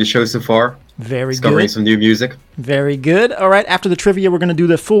 Enjoying the show so far. Very Discovering good. some new music. Very good. All right. After the trivia, we're going to do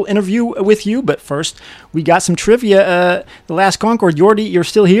the full interview with you. But first, we got some trivia. The Last Concord. Jordi, you're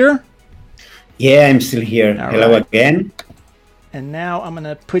still here? Yeah, I'm still here. All Hello right. again. And now I'm going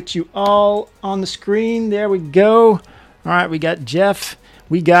to put you all on the screen. There we go. All right. We got Jeff.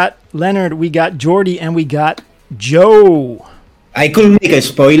 We got Leonard. We got Jordi. And we got Joe. I could make a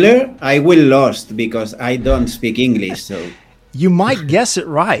spoiler. I will lost because I don't speak English. So you might guess it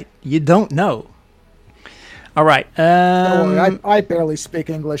right. You don't know. All right. Don't worry, I barely speak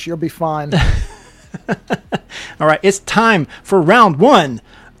English. You'll be fine. All right. It's time for round one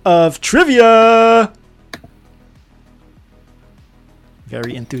of trivia.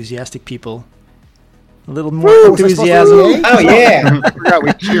 Very enthusiastic people. A little more enthusiasm. Oh, yeah. I forgot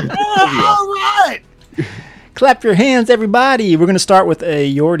we cheered for trivia. All right. Clap your hands, everybody. We're going to start with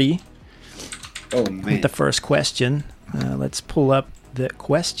a Jordi. Oh, man. With the first question. Let's pull up the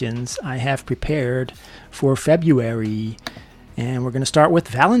questions I have prepared for February. And we're going to start with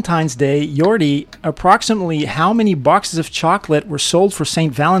Valentine's Day. Jordi, approximately how many boxes of chocolate were sold for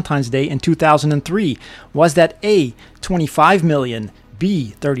St. Valentine's Day in 2003? Was that A, 25 million,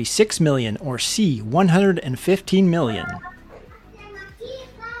 B, 36 million, or C, 115 million?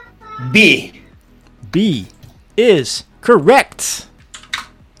 B. B is correct.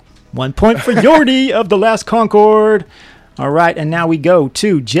 1 point for Jordi of the Last Concord. All right, and now we go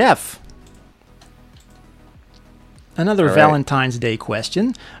to Jeff. Another Valentine's Day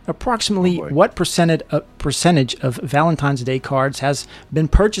question. Approximately what percentage of Valentine's Day cards has been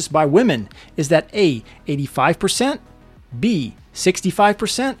purchased by women? Is that A, 85%, B,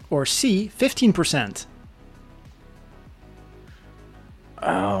 65%, or C, 15%?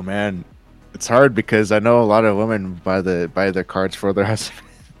 Oh, man. It's hard because I know a lot of women buy their cards for their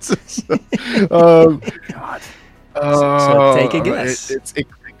husbands. God. So take a guess. It can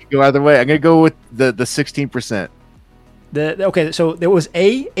go either way. I'm gonna go with the 16%. Okay, so there was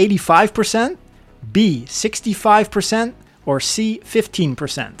A, 85%, B, 65%, or C,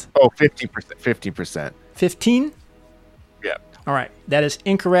 15%. Oh, 15%. 15? Yeah. All right, that is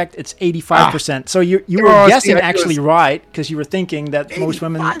incorrect. It's 85%. So you were guessing actually right because you were thinking that most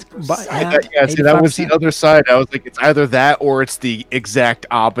women buy. See, that was the other side. I was like, it's either that or it's the exact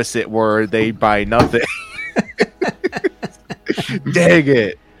opposite where they buy nothing. Dang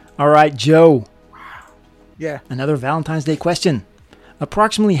it. All right, Joe. Yeah. Another Valentine's Day question.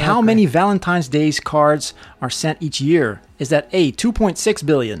 Approximately how many Valentine's Day cards are sent each year? Is that A, 2.6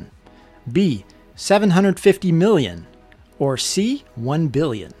 billion, B, 750 million, or C, 1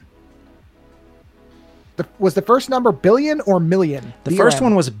 billion? Was the first number billion or million? The first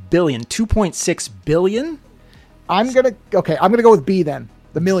one was billion, 2.6 billion. I'm going to go with B then.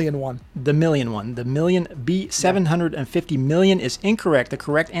 The million one. The million one. The million, B, 750 million is incorrect. The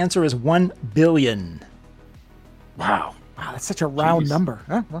correct answer is 1 billion. Wow. Wow, that's such a round number.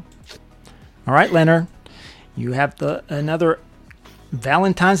 Huh? Well. All right, Leonard. You have another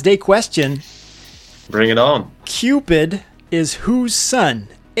Valentine's Day question. Bring it on. Cupid is whose son?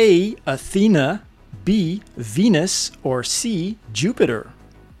 A, Athena, B, Venus, or C, Jupiter?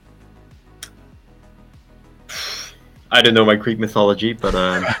 I don't know my Greek mythology, but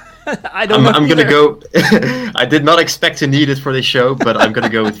I don't know I'm either. gonna go. I did not expect to need it for this show, but I'm gonna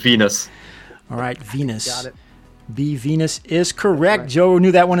go with Venus. All right, Venus. Got it. B, Venus is correct. Joe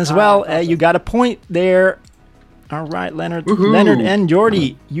knew that one as well. You got a point there. All right, Leonard. Woohoo. Leonard and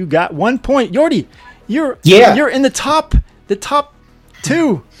Yordi, you got 1 point. Yordi, you're in the top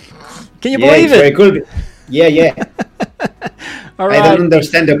 2. Can you believe it? Very cool. Yeah. All right. I don't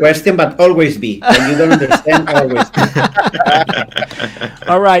understand the question, but always be. When you don't understand, always be.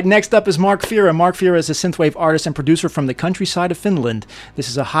 All right, next up is Mark Fira. Mark Fira is a synthwave artist and producer from the countryside of Finland. This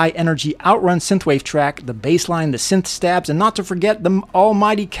is a high-energy outrun synthwave track, the bass line, the synth stabs, and not to forget the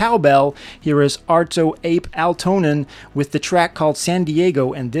almighty cowbell. Here is Arto Ape Altonen with the track called San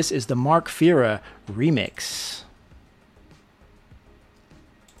Diego, and this is the Mark Fira remix.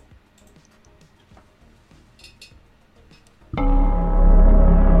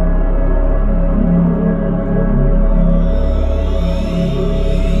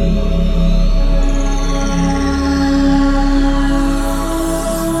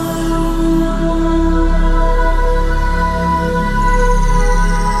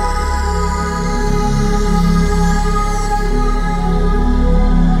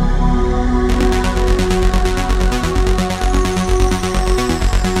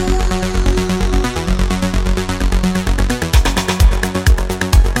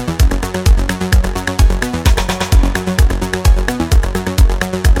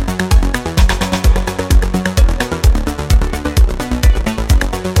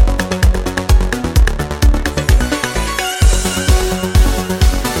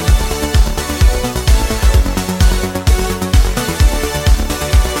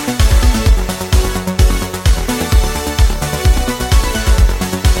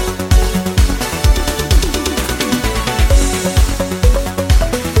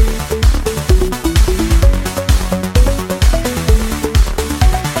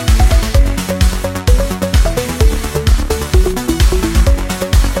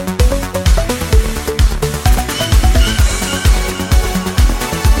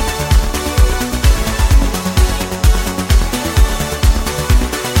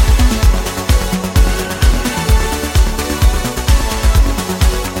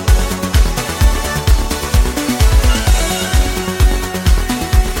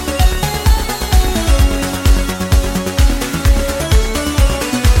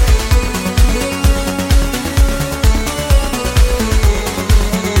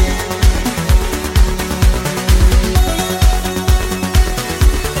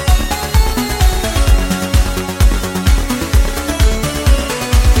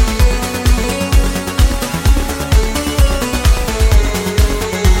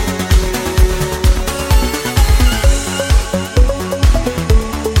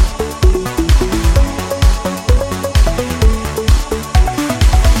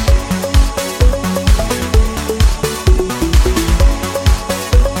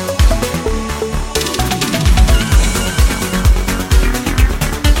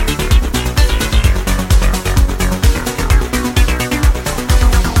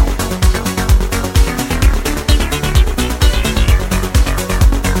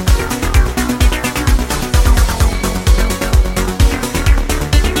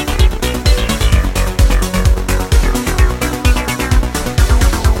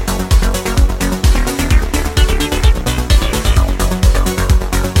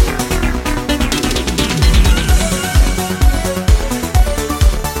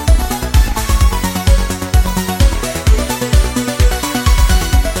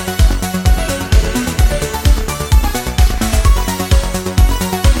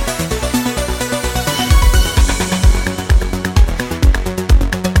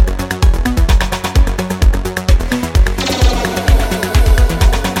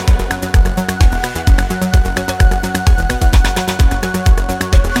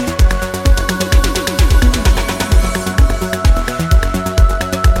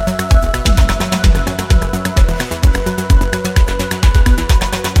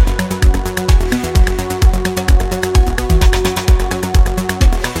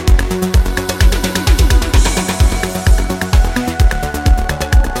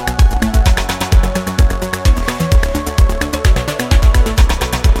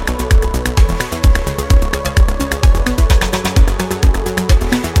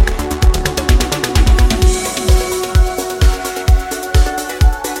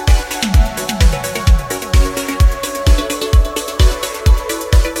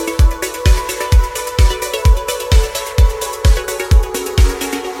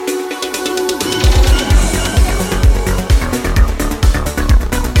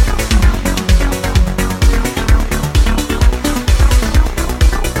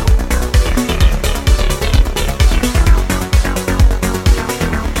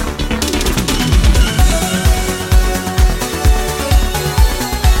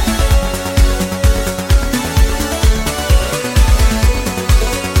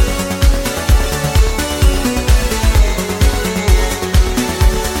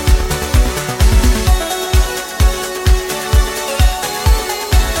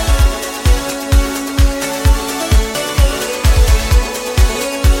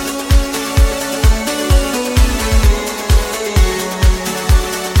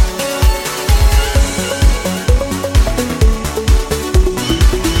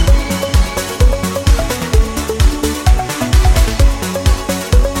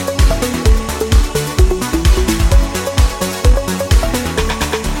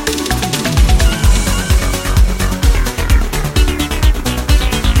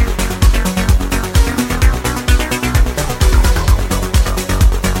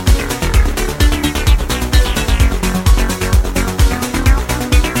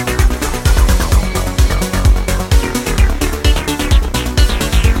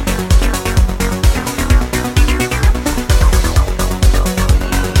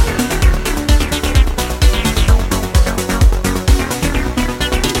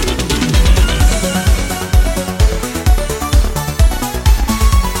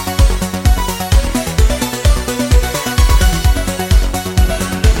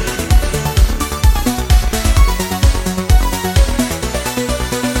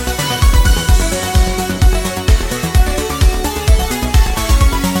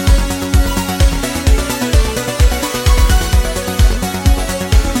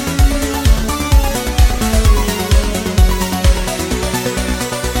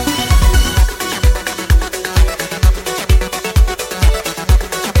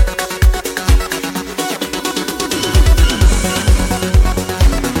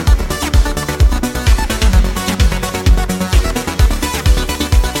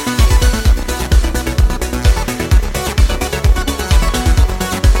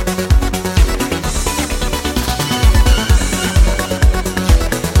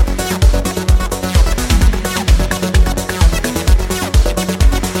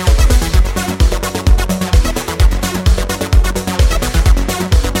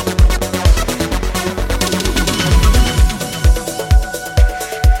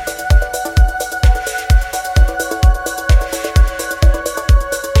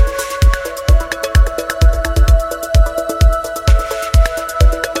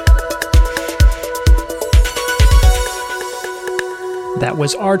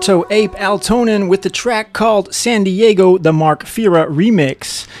 was Arto Ape Altonen with the track called San Diego, the Mark Fira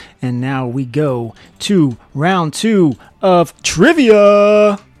remix. And now we go to round 2 of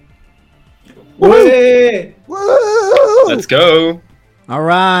trivia. Woo! Let's go. All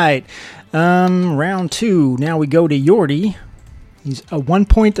right. Round 2. Now we go to Yordi. He's 1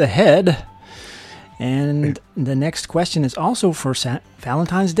 point ahead. And the next question is also for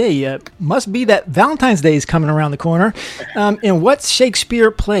Valentine's Day. Must be that Valentine's Day is coming around the corner. In what Shakespeare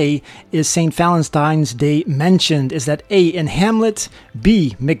play is St. Valentine's Day mentioned? Is that A, in Hamlet,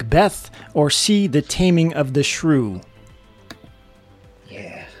 B, Macbeth, or C, The Taming of the Shrew?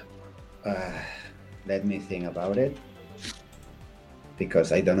 Yeah. Let me think about it.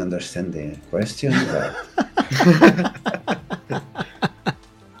 Because I don't understand the question. But...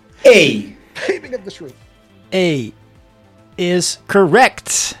 A. Taming of the Shrew. A is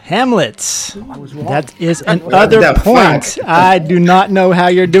correct. Hamlet. I was wrong. That is another point. I do not know how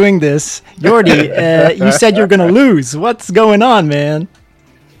you're doing this. Yordi, you said you're going to lose. What's going on, man?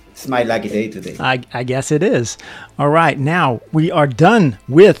 It's my lucky day today. I guess it is. All right, now we are done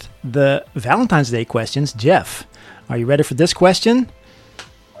with the Valentine's Day questions. Jeff, are you ready for this question?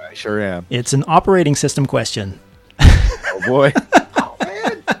 I sure am. It's an operating system question. Oh, boy.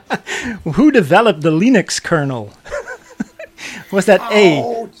 Who developed the Linux kernel? Was that A?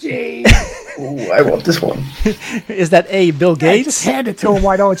 Oh, gee. Ooh, I want this one. Is that A, Bill Gates? Just hand it to him,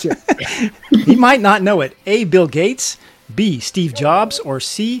 why don't you? He might not know it. A, Bill Gates, B, Steve Jobs, or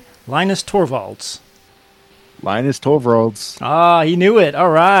C, Linus Torvalds? Linus Torvalds. Ah, he knew it.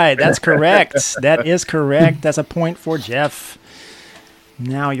 All right, that's correct. That is correct. That's a point for Jeff.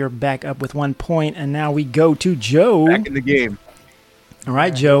 Now you're back up with 1 point, and now we go to Joe. Back in the game. All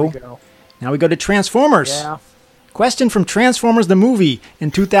right, Joe. Now we go to Transformers. Yeah. Question from Transformers the movie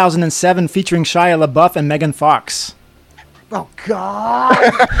in 2007 featuring Shia LaBeouf and Megan Fox. Oh, God.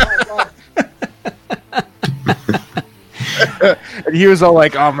 And he was all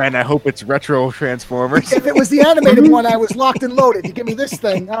like, oh, man, I hope it's retro Transformers. If it was the animated one, I was locked and loaded. You give me this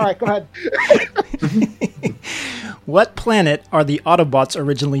thing. All right, go ahead. What planet are the Autobots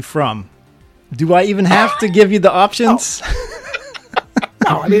originally from? Do I even have to give you the options?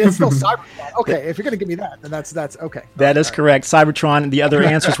 No, I mean, it's still Cybertron. Okay, if you're going to give me that, then that's okay. That is correct. Cybertron. The other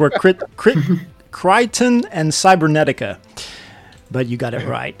answers were Kryton and Cybernetica. But you got it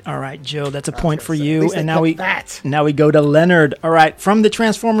right. All right, Joe, that's a point for you. And now we go to Leonard. All right, from the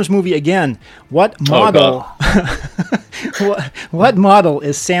Transformers movie again. What model? What model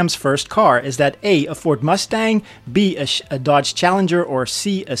is Sam's first car? Is that A, a Ford Mustang, B, a Dodge Challenger, or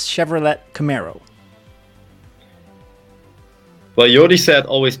C, a Chevrolet Camaro? Well, you already said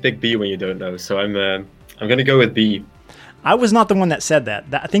always pick B when you don't know, so I'm gonna go with B. I was not the one that said that.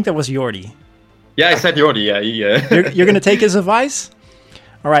 I think that was Yordi. Yeah, I said Yordi. Yeah. You're gonna take his advice?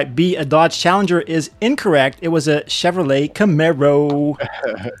 All right, B, a Dodge Challenger is incorrect. It was a Chevrolet Camaro.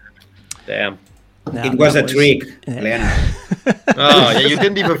 Damn. No, it was a trick, Leonard. Oh, yeah, you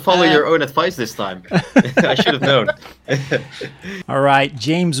didn't even follow your own advice this time. I should have known. All right,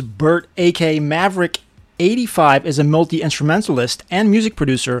 James Burt, a.k.a. Maverick 85, is a multi-instrumentalist and music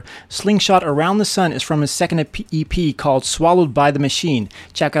producer. Slingshot Around the Sun is from his second EP called Swallowed by the Machine.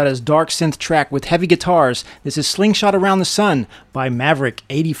 Check out his dark synth track with heavy guitars. This is Slingshot Around the Sun by Maverick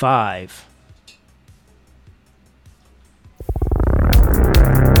 85.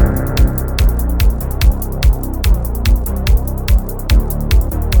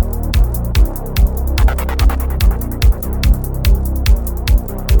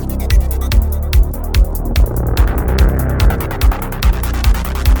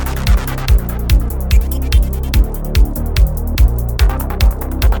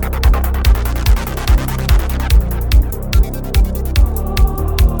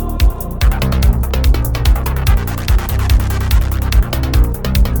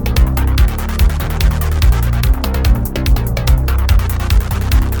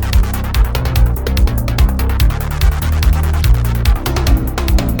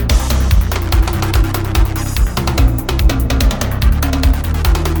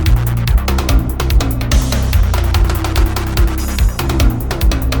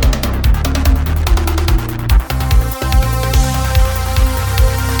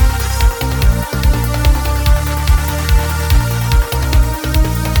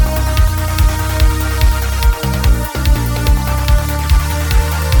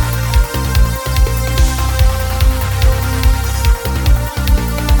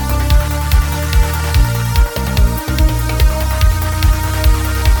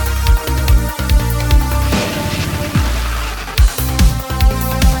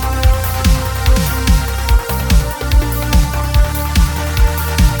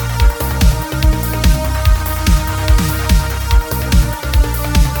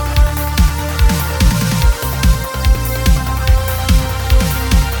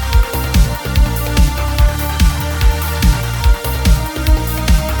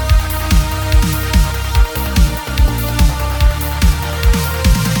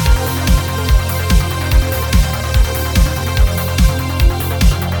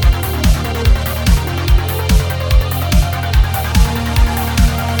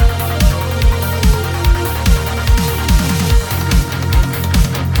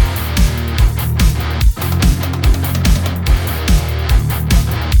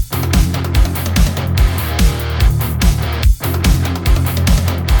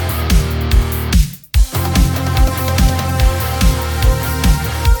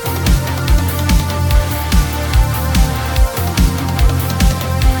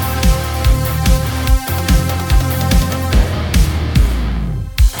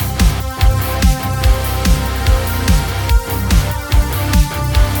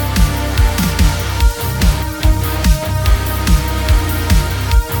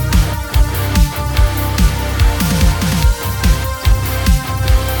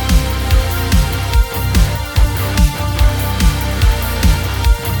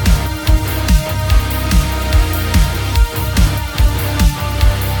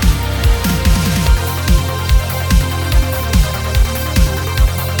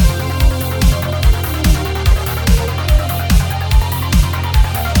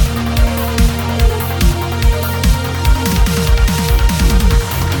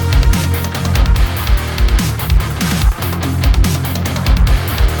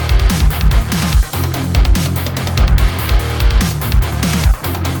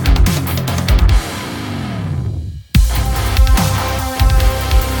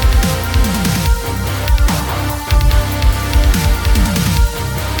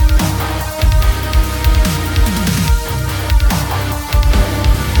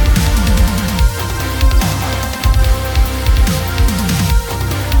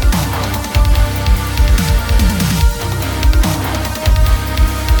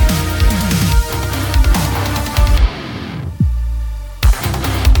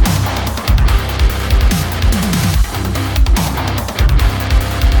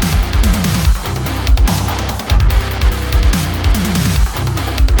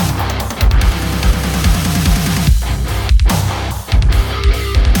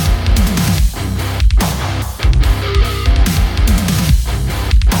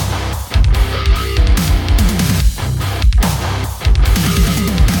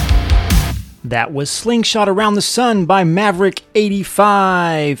 That was Slingshot Around the Sun by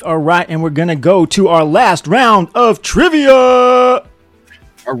Maverick85. All right, and we're going to go to our last round of trivia. All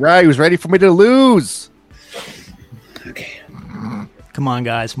right, who's ready for me to lose? Okay. Come on,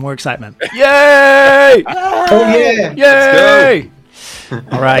 guys, more excitement. Yay! Oh, yeah. Yay!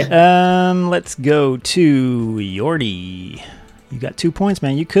 All right, let's go to Yordi. You got 2 points,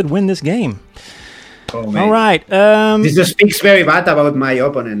 man. You could win this game. Oh, man. All right. This just speaks very bad about my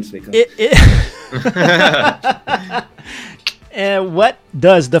opponents. Because... what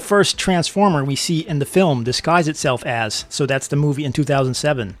does the first Transformer we see in the film disguise itself as? So that's the movie in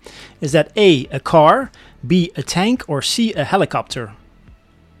 2007. Is that A, a car, B, a tank, or C, a helicopter?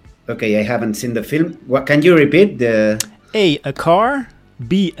 Okay, I haven't seen the film. What can you repeat? The A, a car,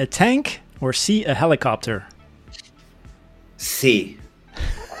 B, a tank, or C, a helicopter? C.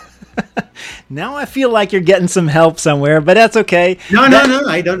 Now I feel like you're getting some help somewhere, but that's okay. No,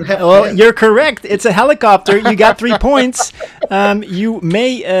 I don't have. Well, you're correct. It's a helicopter. You got 3 points. You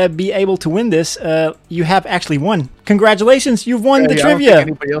may be able to win this. You have actually won. Congratulations, you've won the trivia. I don't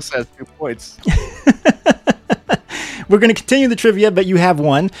think anybody else has 2 points. We're going to continue the trivia, but you have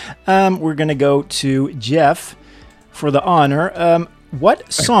won. We're going to go to Jeff for the honor.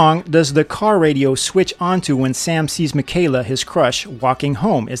 What song does the car radio switch onto when Sam sees Michaela, his crush, walking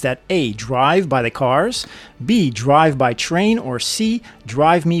home? Is that A, Drive by the Cars, B, Drive by Train, or C,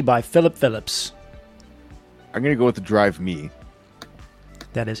 Drive Me by Philip Phillips? I'm going to go with the Drive Me.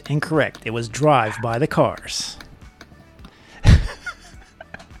 That is incorrect. It was Drive by the Cars.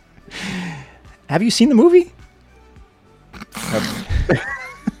 Have you seen the movie?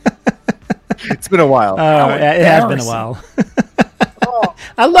 It's been a while. Oh, it has been a while.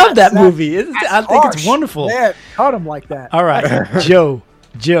 I love that movie. I think it's wonderful. Man, cut him like that. All right, Joe.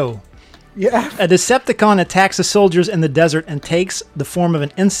 Yeah. A Decepticon attacks the soldiers in the desert and takes the form of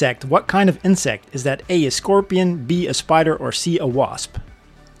an insect. What kind of insect? Is that A, a scorpion, B, a spider, or C, a wasp?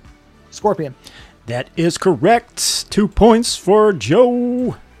 Scorpion. That is correct. 2 points for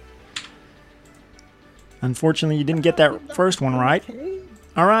Joe. Unfortunately, you didn't get that first one right.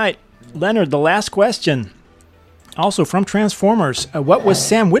 All right, Leonard, the last question. Also from Transformers, what was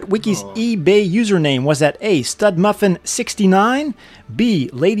Sam Witwicky's eBay username? Was that A, StudMuffin69, B,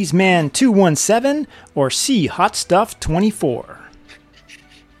 LadiesMan217, or C, HotStuff24?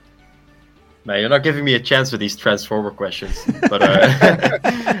 Man, you're not giving me a chance with these Transformer questions. But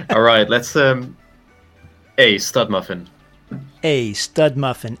all right, let's A, StudMuffin. A,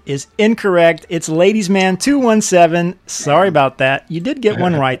 StudMuffin is incorrect. It's LadiesMan217. Sorry about that. You did get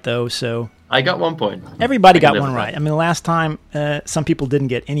one right though, so. I got 1 point. Everybody got one right. I mean, last time some people didn't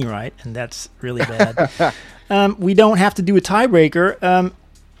get any right, and that's really bad. We don't have to do a tiebreaker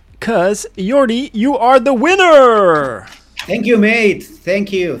because, Yordi, you are the winner! Thank you, mate.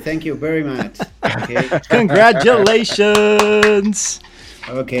 Thank you very much. Okay. Congratulations!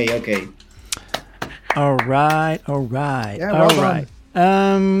 Okay. All right. Yeah, well done.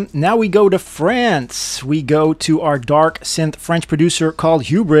 Now we go to France. We go to our dark synth French producer called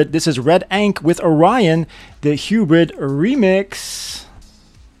Hubrid. This is Red Ink with Orion, the Hubrid remix.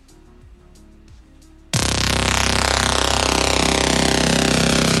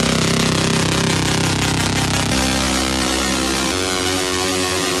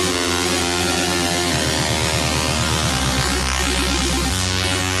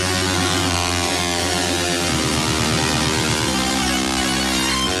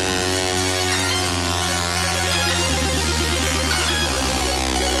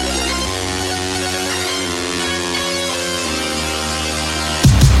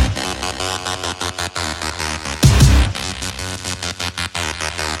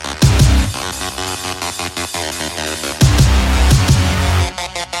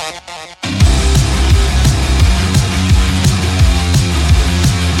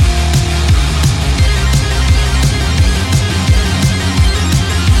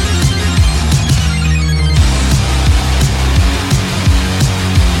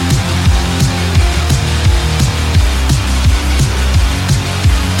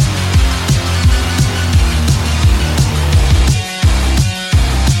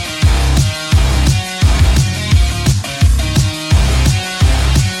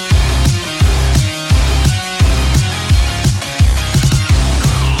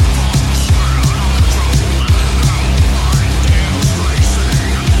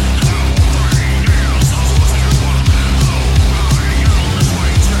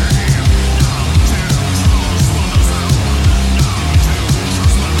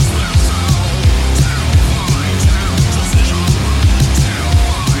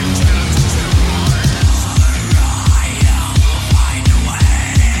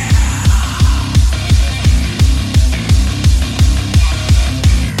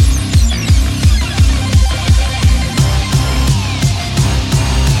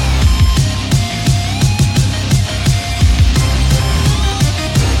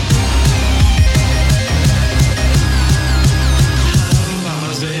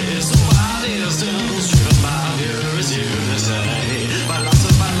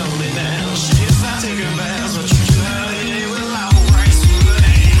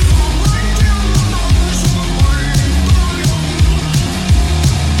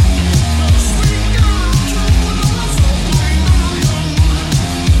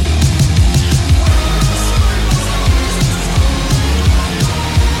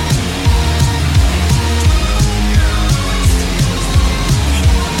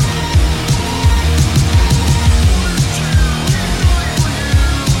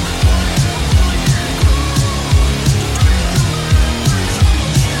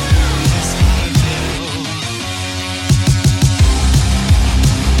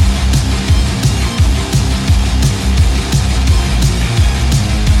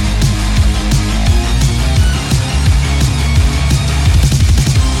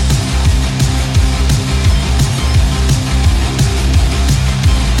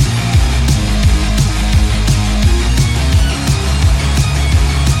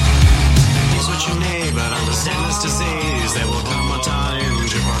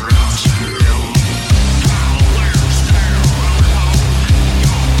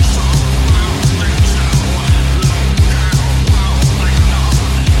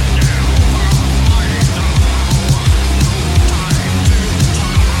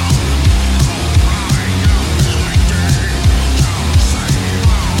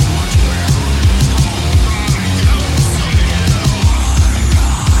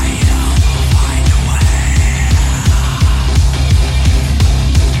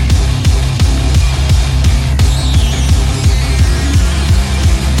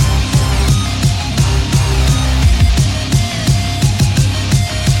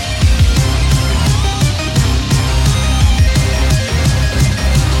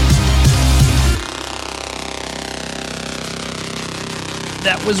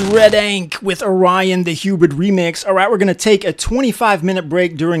 That was Red Ink with Orion, the Hubert remix. All right, we're going to take a 25-minute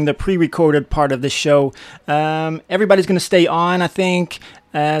break during the pre-recorded part of the show. Everybody's going to stay on, I think.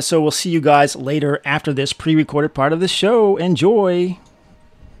 So we'll see you guys later after this pre-recorded part of the show. Enjoy.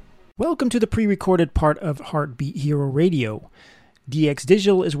 Welcome to the pre-recorded part of Heartbeat Hero Radio. DX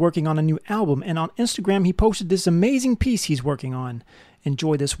Digital is working on a new album, and on Instagram he posted this amazing piece he's working on.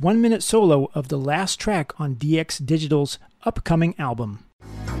 Enjoy this 1-minute solo of the last track on DX Digital's upcoming album.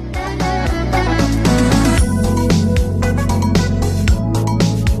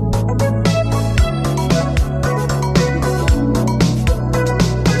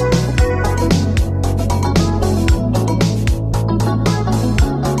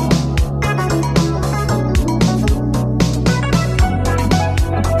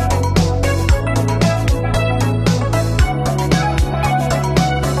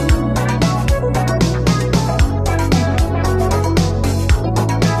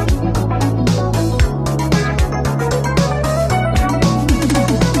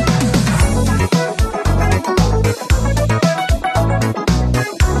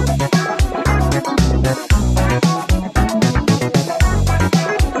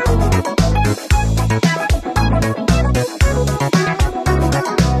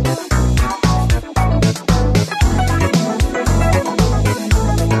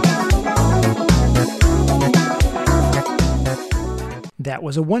 That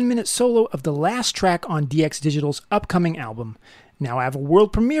was a 1-minute solo of the last track on DX Digital's upcoming album. Now I have a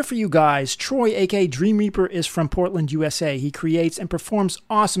world premiere for you guys. Troy, aka Dream Reaper, is from Portland, USA. He creates and performs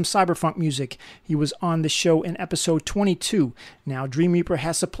awesome cyberpunk music. He was on the show in episode 22. Now Dream Reaper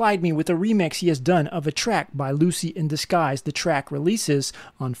has supplied me with a remix he has done of a track by Lucy in Disguise. The track releases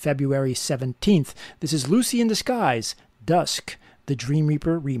on February 17th. This is Lucy in Disguise, Dusk, the Dream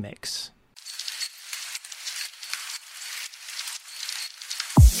Reaper remix.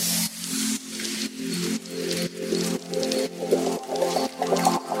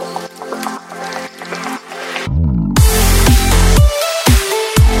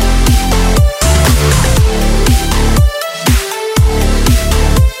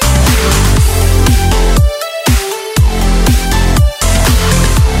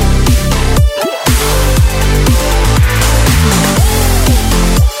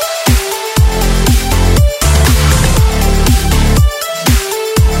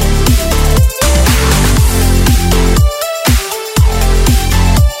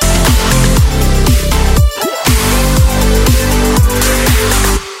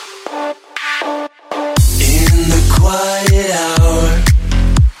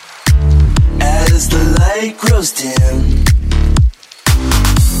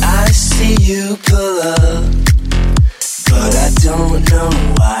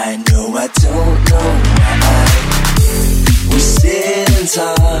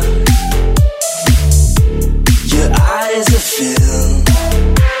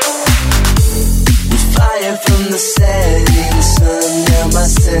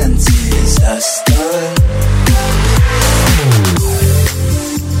 Just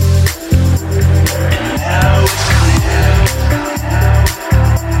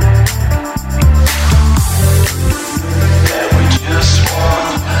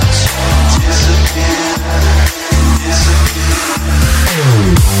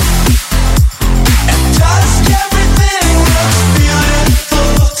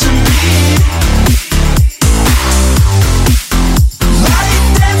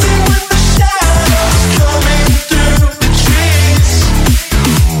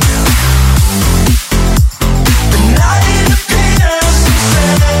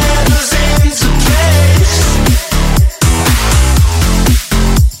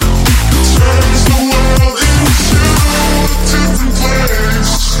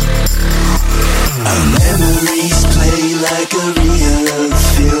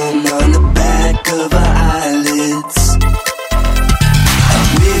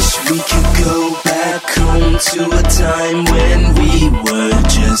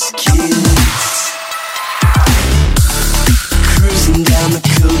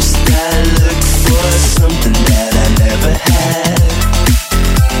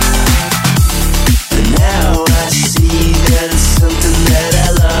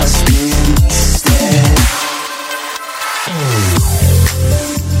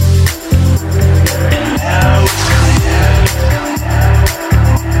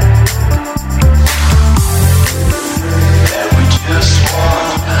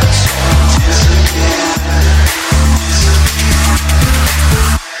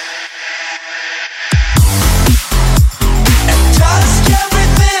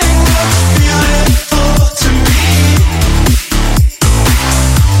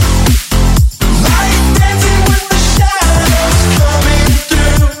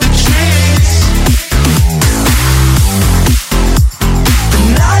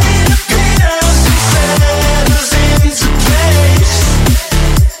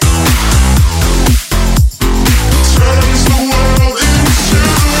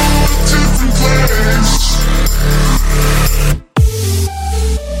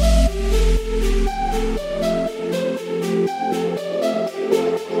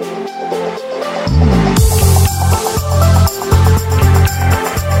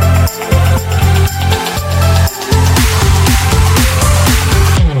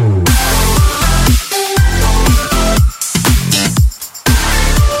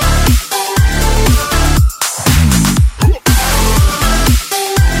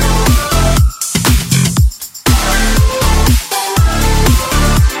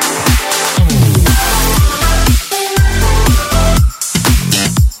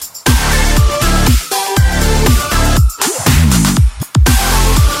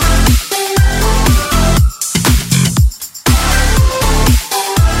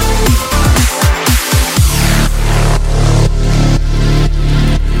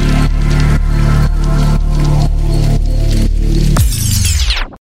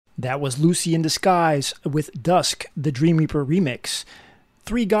That was Lucy in Disguise with Dusk, the Dream Reaper remix.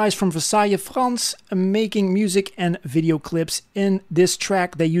 3 guys from Versailles, France, making music and video clips. In this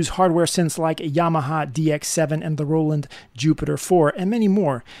track, they use hardware synths like Yamaha DX7 and the Roland Jupiter 4, and many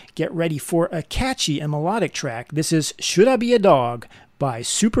more. Get ready for a catchy and melodic track. This is Should I Be a Dog by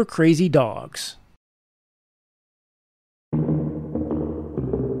Super Crazy Dogs.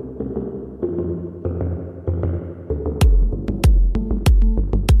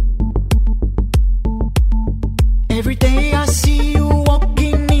 Every day I see you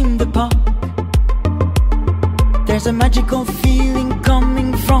walking in the park. There's a magical feeling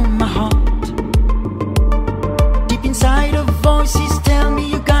coming from my heart. Deep inside of voices tell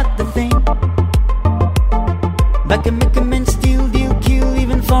me you got the thing that can make a man steal, deal, kill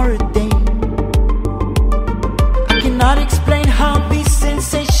even for a day. I cannot explain how these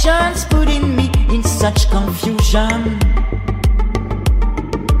sensations putting me in such confusion.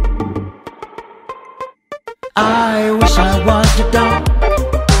 I wish I was your dog.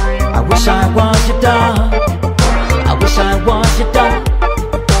 I wish I was your dog. I wish I was your dog.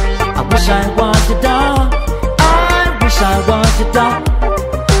 I wish I was your dog. I wish I was your dog.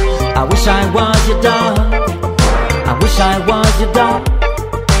 I wish I was your dog. I wish I was your dog.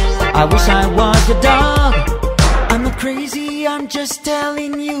 I wish I was your dog. I'm not crazy, I'm just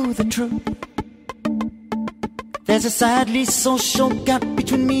telling you the truth. There's a sadly social gap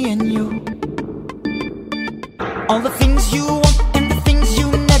between me and you. All the things you want and the things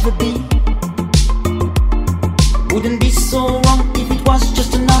you never be wouldn't be so wrong if it was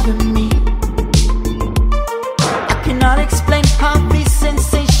just another me. I cannot explain how these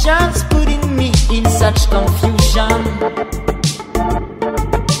sensations putting me in such confusion.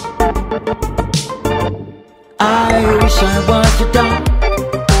 I wish I was your dog.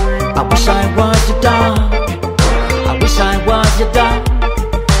 I wish I was your dog. I wish I was your dog.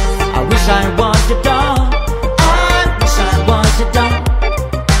 I wish I was your dog.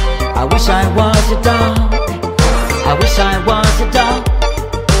 I wish I was your dog. I wish I was your dog.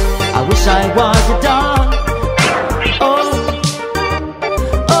 I wish I was your dog. Oh,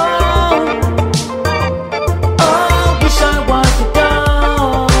 oh, oh, wish I was your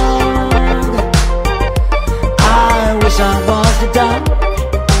dog. I wish I was your dog.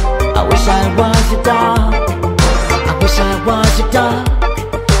 I wish I was your dog. I wish I was your dog.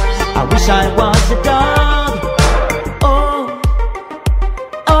 I wish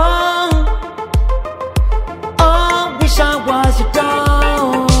I was your dog.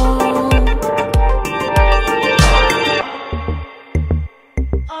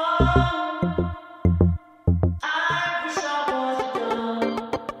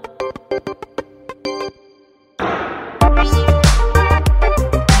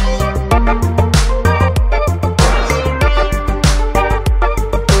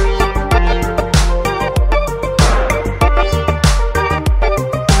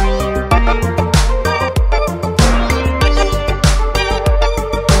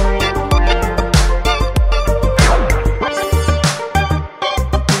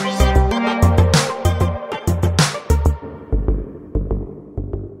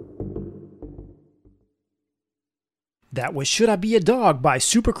 That was Should I Be a Dog by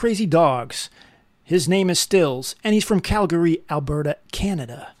Super Crazy Dogs. His name is Stills, and he's from Calgary, Alberta,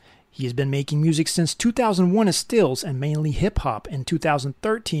 Canada. He has been making music since 2001 as Stills, and mainly hip-hop. In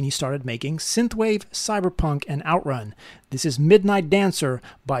 2013, he started making synthwave, cyberpunk, and outrun. This is Midnight Dancer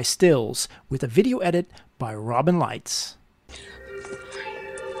by Stills, with a video edit by Robin Lights.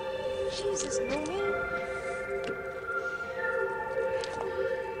 Jesus, no man.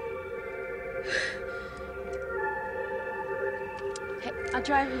 Hey, I'll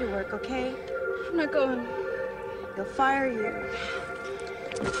drive you to work, okay? I'm not going. They'll fire you.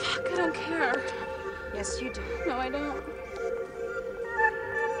 Fuck, I don't care. Yes, you do. No, I don't.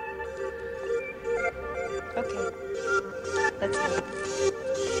 Okay. Let's go.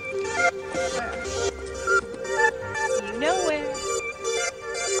 Where? You know where.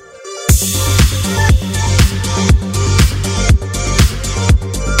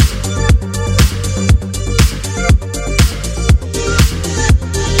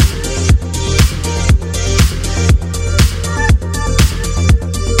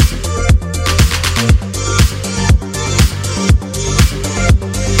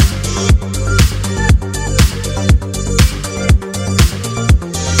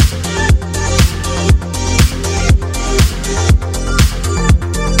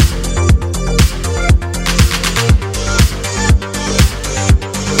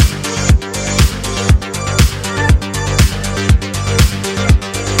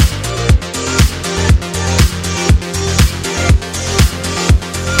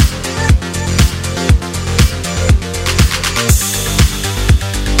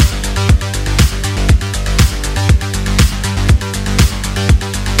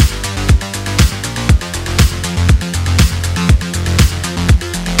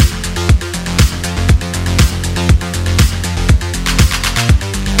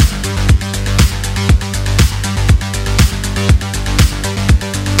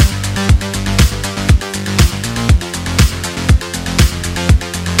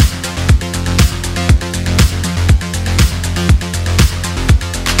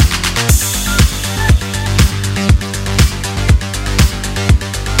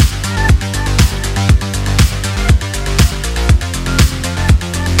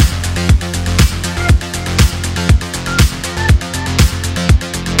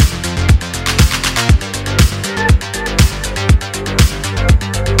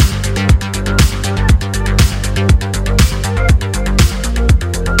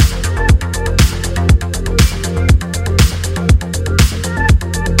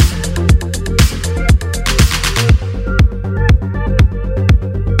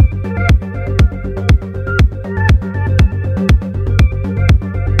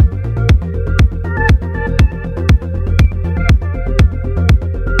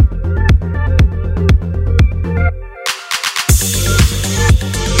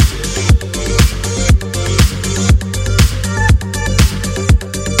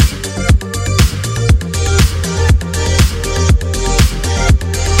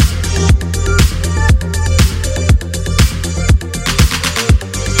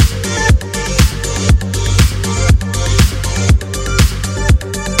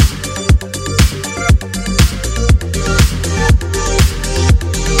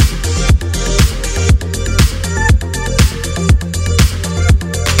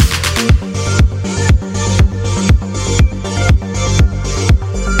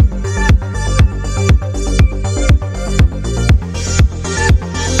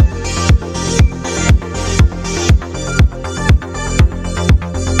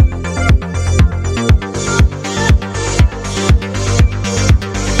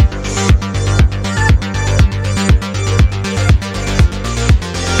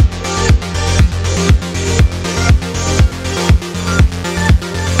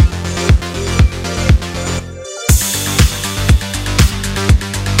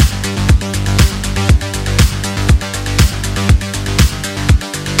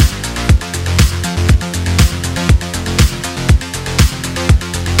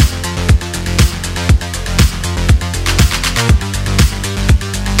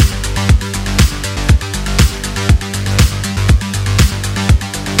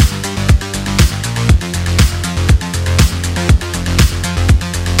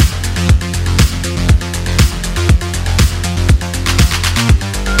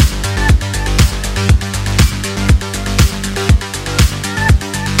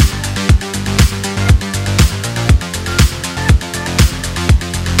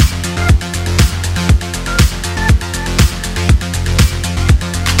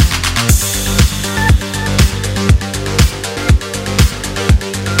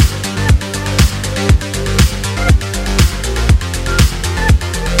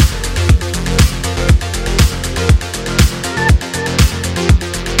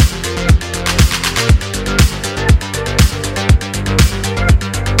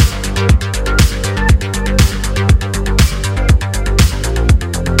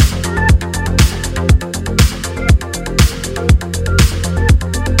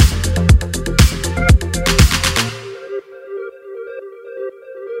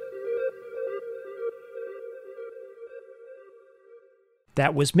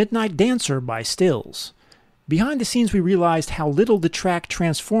 That was Midnight Dancer by Stills. Behind the scenes, we realized how little the track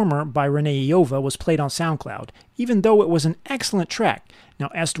Transformer by Renee Iova was played on SoundCloud, even though it was an excellent track. Now,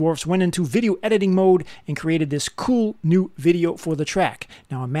 S-Dwarfs went into video editing mode and created this cool new video for the track.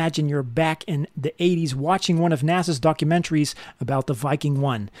 Now, imagine you're back in the 80s watching one of NASA's documentaries about the Viking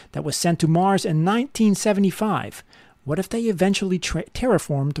 1 that was sent to Mars in 1975. What if they eventually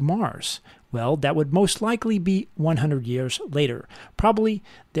terraformed Mars? Well, that would most likely be 100 years later. Probably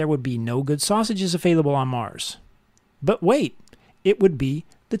there would be no good sausages available on Mars. But wait, it would be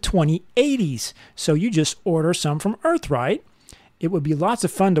the 2080s, so you just order some from Earth, right? It would be lots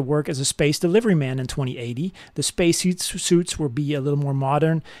of fun to work as a space delivery man in 2080. The space suits will be a little more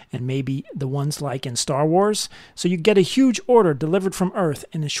modern and maybe the ones like in Star Wars. So you get a huge order delivered from Earth,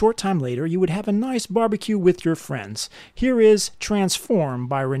 and a short time later you would have a nice barbecue with your friends. Here is Transform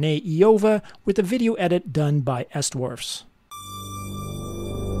by Renee Iova with a video edit done by S-Dwarfs.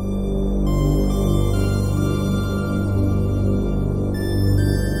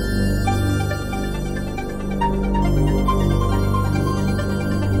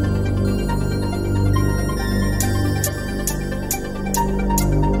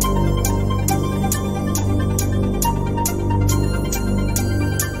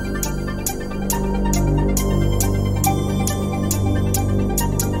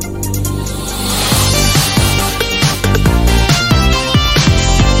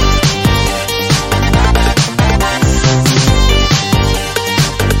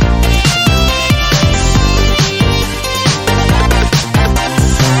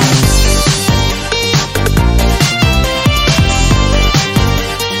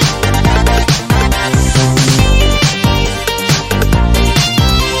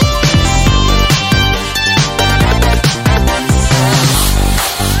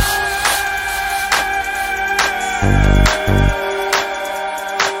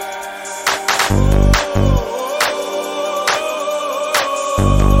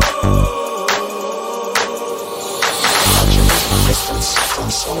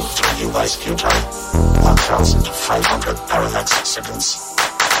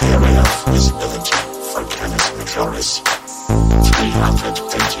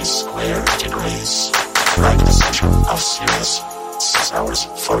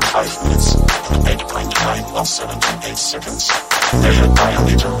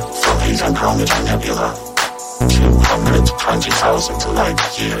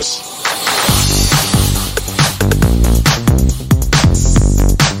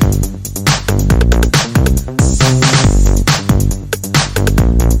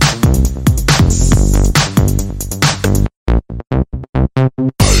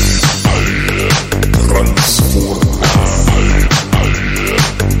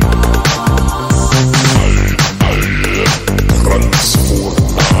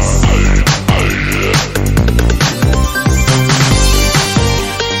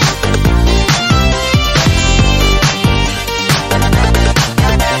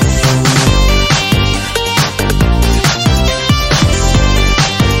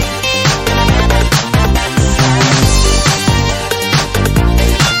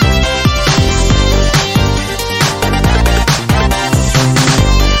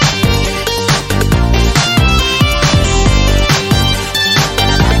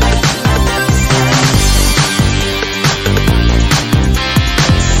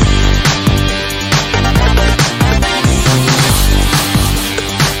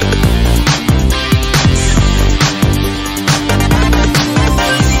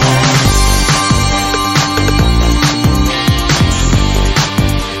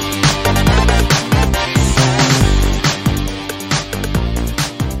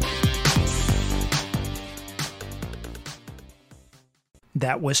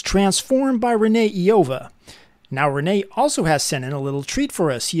 That was Transformed by Renee Iova. Now Renee also has sent in a little treat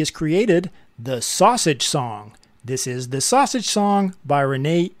for us. He has created the Sausage Song. This is the Sausage Song by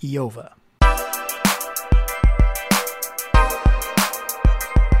Renee Iova.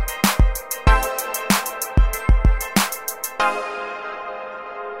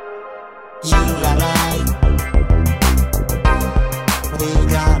 You and I, we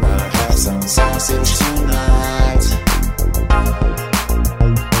gotta have some sausage tonight.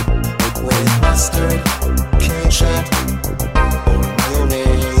 With mustard, ketchup, or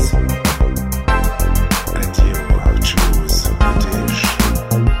mayonnaise. And you will choose a dish.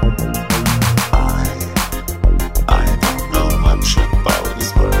 I don't know much about this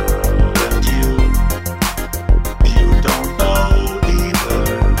world, and you don't know either.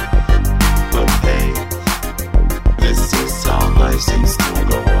 But hey, this is how life seems to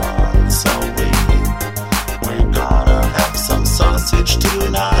go on. So we gotta have some sausage too.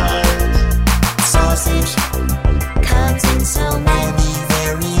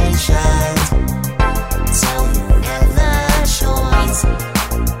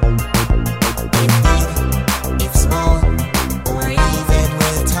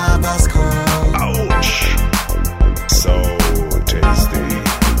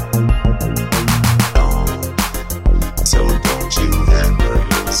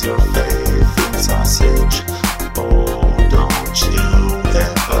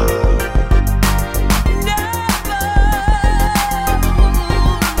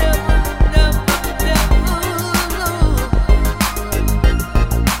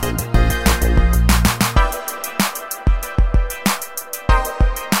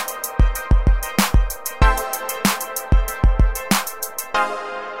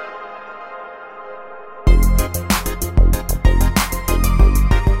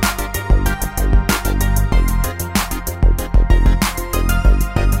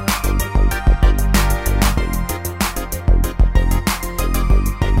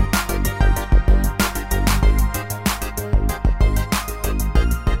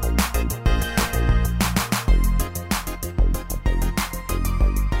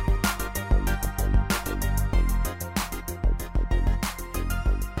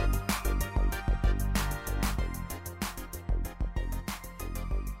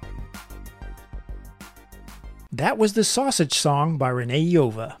 that was The Sausage Song by Renee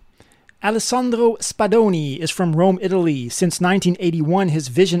Iova. Alessandro Spadoni is from Rome, Italy. Since 1981, his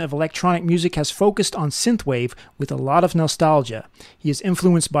vision of electronic music has focused on synthwave with a lot of nostalgia. He is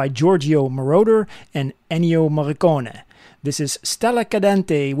influenced by Giorgio Moroder and Ennio Morricone. This is Stella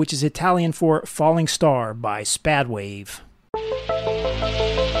Cadente, which is Italian for Falling Star by Spadwave.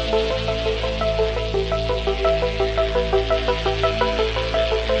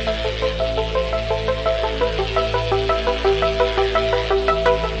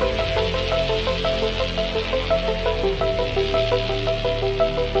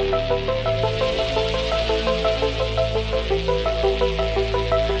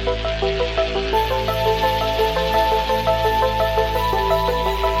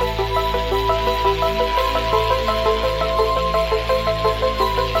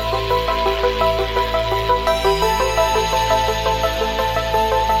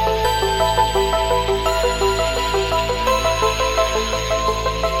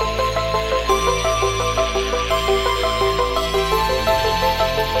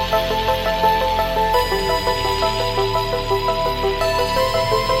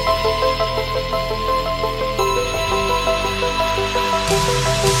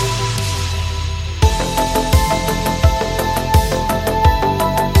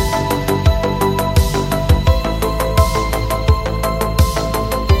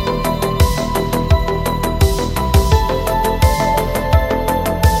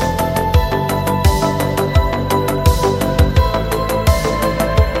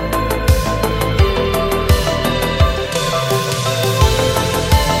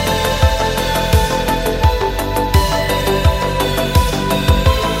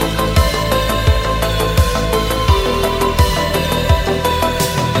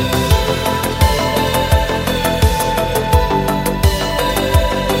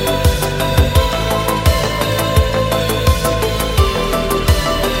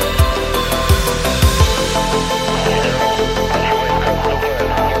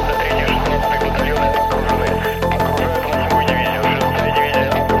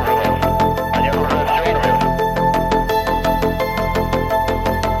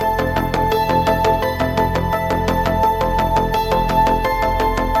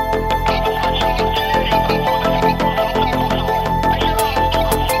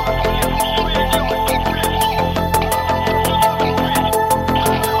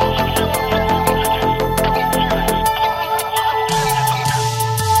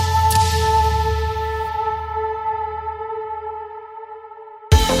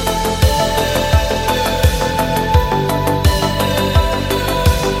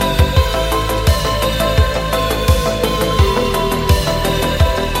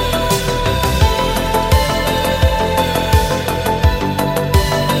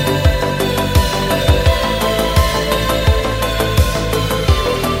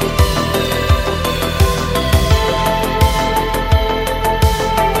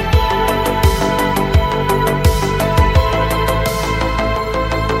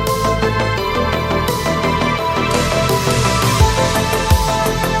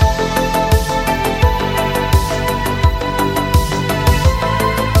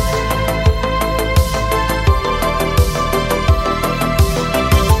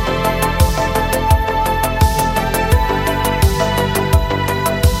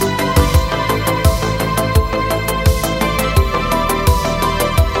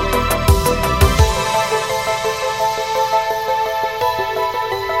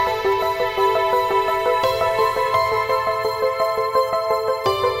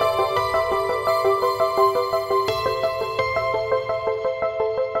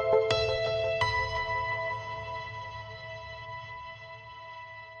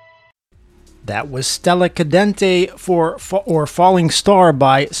 That was Stella Cadente for Falling Star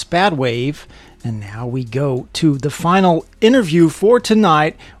by Spadwave. And now we go to the final interview for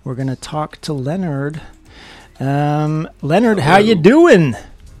tonight. We're going to talk to Leonard. Leonard, how you doing?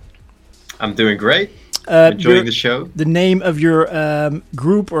 I'm doing great. Enjoying the show. The name of your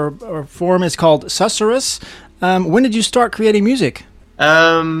group or form is called Susurrus. When did you start creating music?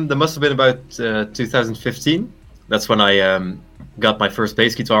 That must have been about 2015. That's when I got my first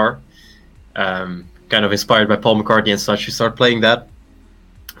bass guitar. Kind of inspired by Paul McCartney and such. You start playing that.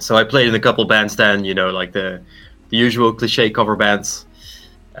 So I played in a couple bands then, you know, like the usual cliche cover bands.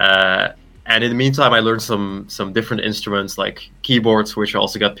 And in the meantime, I learned some different instruments like keyboards, which I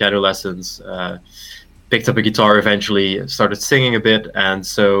also got piano lessons. Picked up a guitar eventually, started singing a bit. And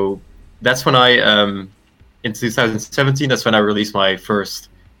so that's when I, in 2017, that's when I released my first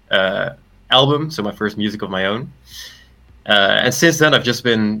album. So my first music of my own. And since then, I've just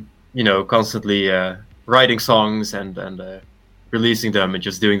been, you know, constantly writing songs and releasing them, and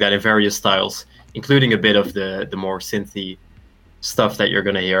just doing that in various styles, including a bit of the more synthy stuff that you're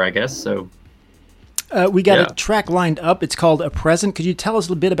gonna hear, I guess. So we got a track lined up. It's called A Present. Could you tell us a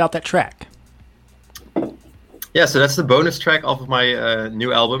little bit about that track? Yeah, so that's the bonus track off of my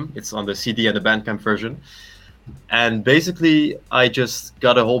new album. It's on the CD and the Bandcamp version. And basically, I just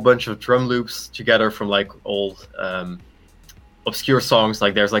got a whole bunch of drum loops together from like old obscure songs.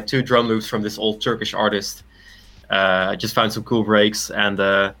 Like there's like 2 drum loops from this old Turkish artist. I just found some cool breaks, and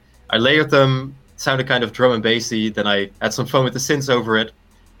I layered them. Sounded kind of drum and bassy. Then I had some fun with the synths over it.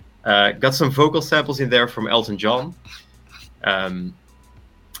 Got some vocal samples in there from Elton John.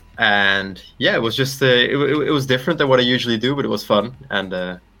 And yeah, it was just it was different than what I usually do, but it was fun,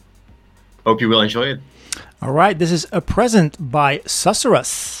 and hope you will enjoy it. All right, this is A Present by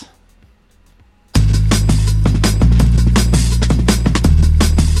Susurrus.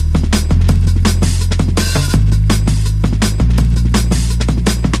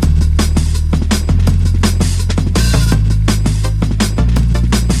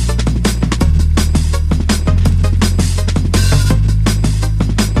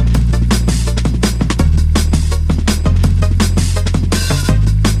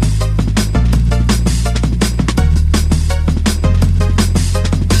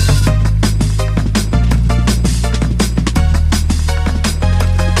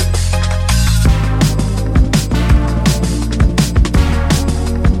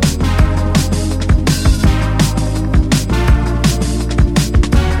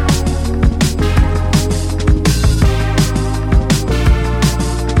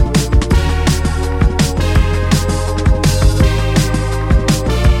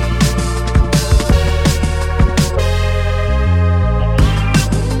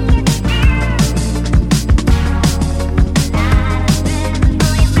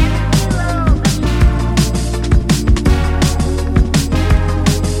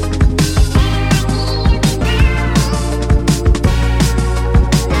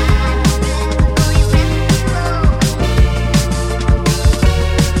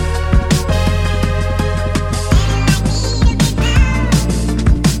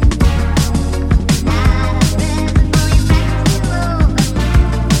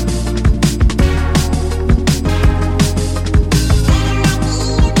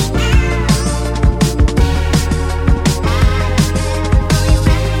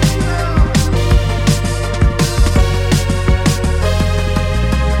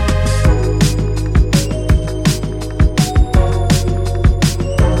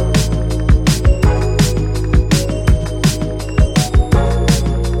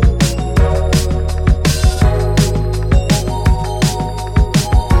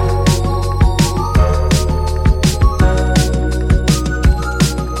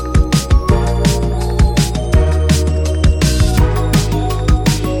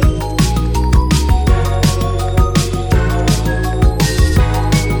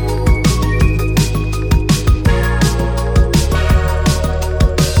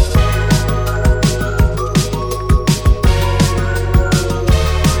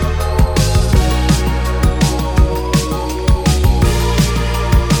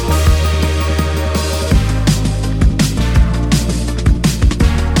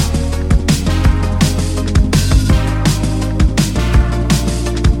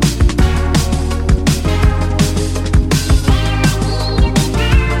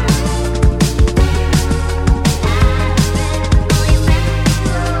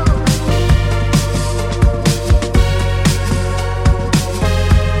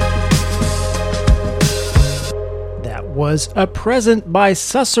 Was A Present by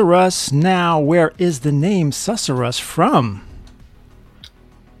Susurrus. Now, where is the name Susurrus from?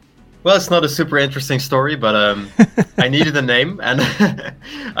 Well, it's not a super interesting story, but I needed a name, and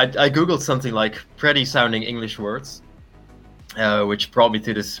I googled something like pretty sounding English words, which brought me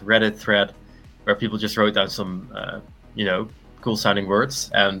to this Reddit thread where people just wrote down some, cool sounding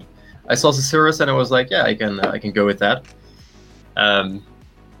words, and I saw Susurrus, and I was like, yeah, I can go with that.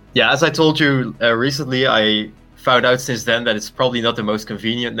 As I told you recently, I found out since then that it's probably not the most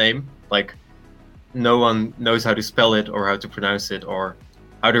convenient name. Like, no one knows how to spell it or how to pronounce it or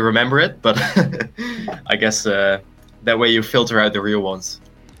how to remember it, but I guess that way you filter out the real ones.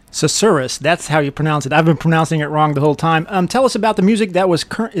 Susurrus, that's how you pronounce it. I've been pronouncing it wrong the whole time. Tell us about the music that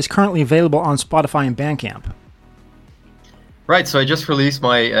is currently available on Spotify and Bandcamp. Right, so I just released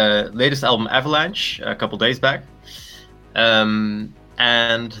my latest album, Avalanche, a couple days back.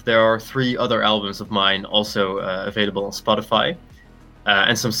 And there are 3 other albums of mine also available on Spotify,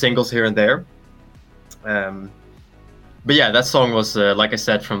 and some singles here and there. But yeah, that song was, like I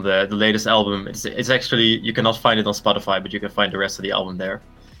said, from the latest album. It's actually, you cannot find it on Spotify, but you can find the rest of the album there.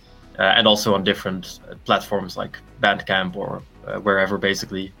 And also on different platforms like Bandcamp or wherever,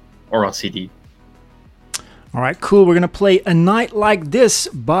 basically, or on CD. All right, cool. We're going to play A Night Like This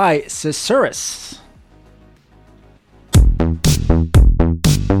by Susurrus.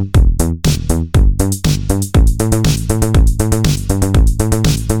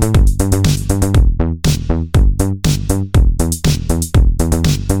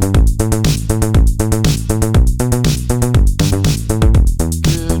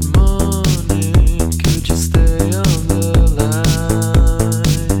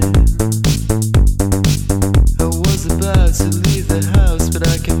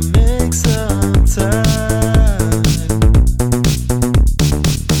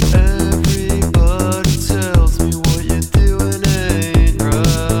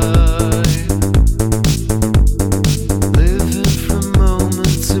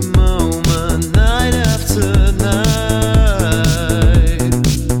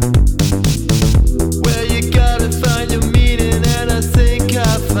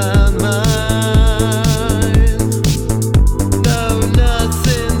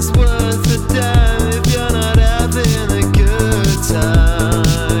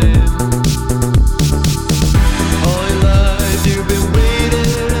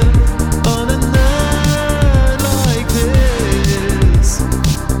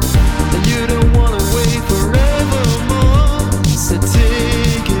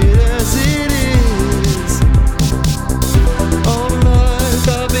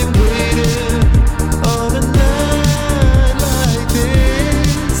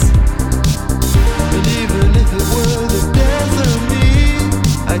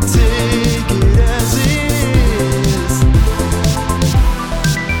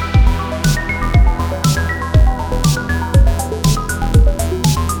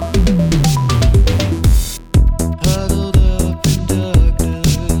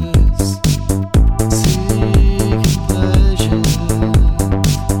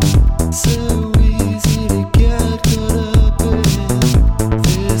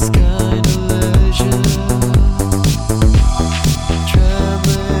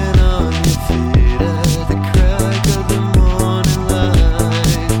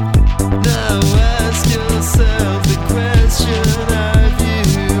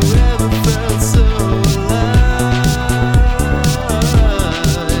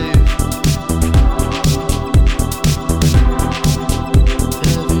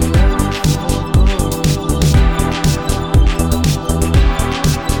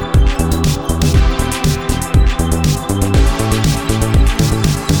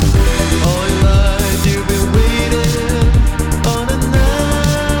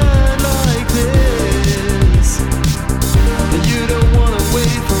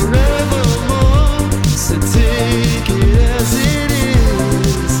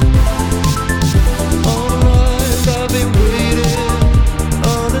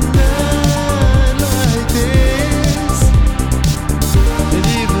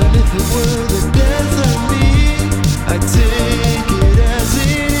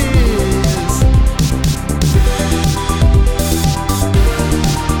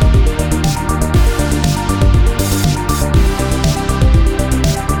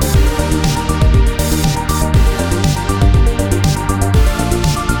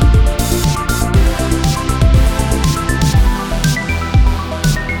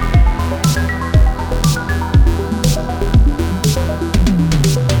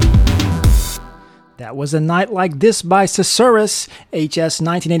 Was A Night Like This by Susurrus. HS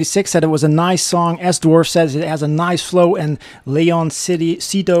 1986 said it was a nice song. S-Dwarf says it has a nice flow, and Leon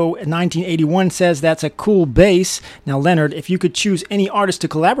Cito 1981 says that's a cool bass. Now, Leonard, if you could choose any artist to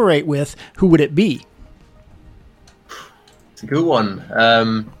collaborate with, who would it be? It's a good one.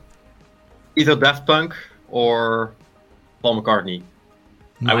 Either Daft Punk or Paul McCartney.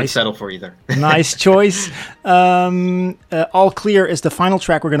 Nice. I would settle for either. Nice choice. All Clear is the final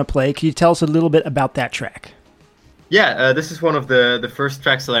track we're going to play. Can you tell us a little bit about that track? Yeah, this is one of the first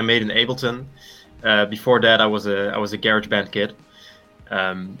tracks that I made in Ableton. Before that, I was a GarageBand kid,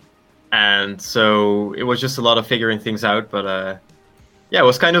 and so it was just a lot of figuring things out. But yeah, it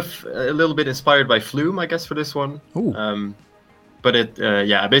was kind of a little bit inspired by Flume, I guess, for this one. But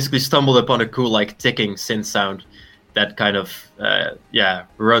I basically stumbled upon a cool like ticking synth sound that kind of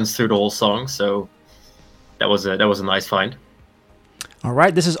runs through the whole song. So that was a nice find. All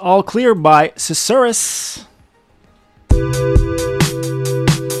right, this is All Clear by Susurrus.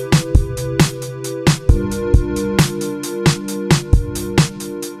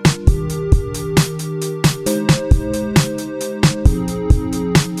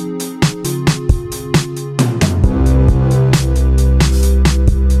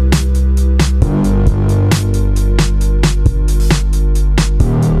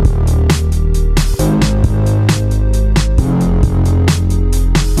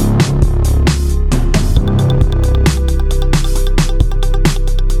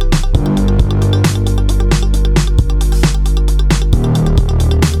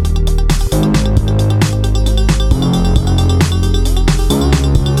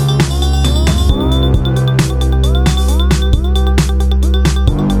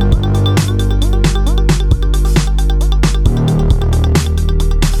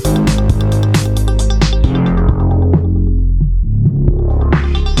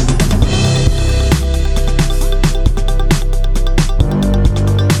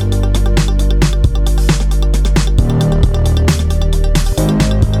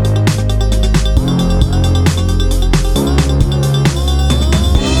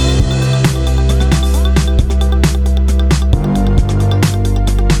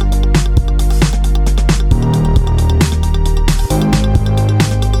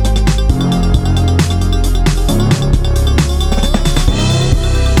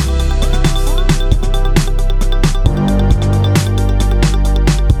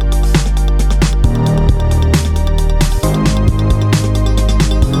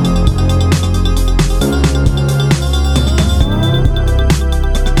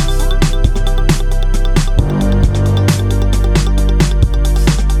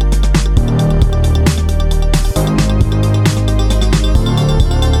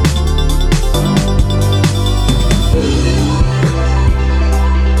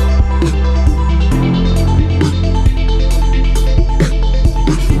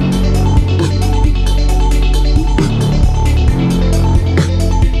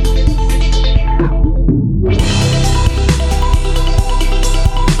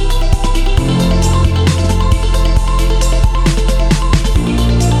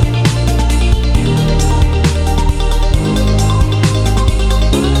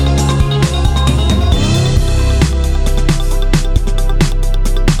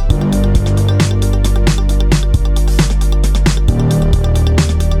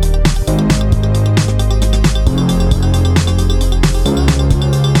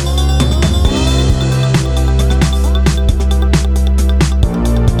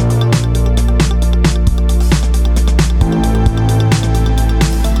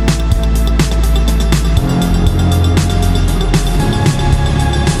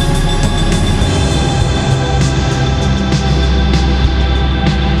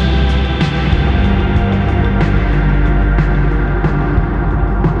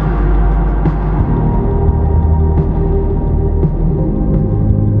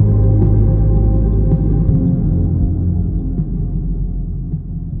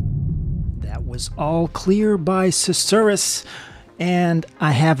 was All Clear by Susurrus. And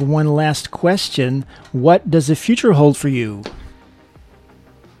I have one last question. What does the future hold for you?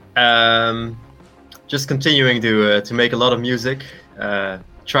 Just continuing to make a lot of music,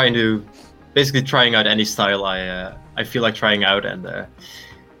 trying out any style I feel like trying out, and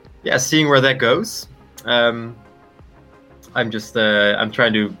seeing where that goes. I'm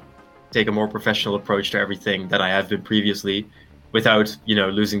trying to take a more professional approach to everything than I have been previously, without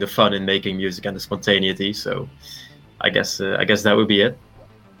losing the fun in making music and the spontaneity. So I guess that would be it.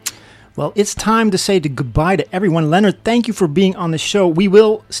 Well, it's time to say goodbye to everyone. Leonard, thank you for being on the show. We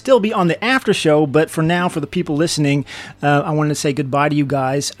will still be on the after show, but for now, for the people listening, I wanted to say goodbye to you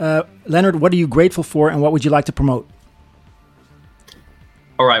guys. Leonard, what are you grateful for, and what would you like to promote?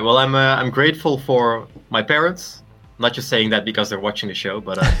 All right. Well, I'm grateful for my parents. I'm not just saying that because they're watching the show,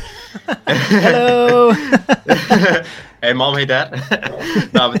 but hello. Hey, mom, hey, dad.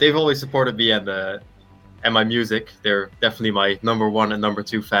 No, but they've always supported me and my music. They're definitely my number 1 and number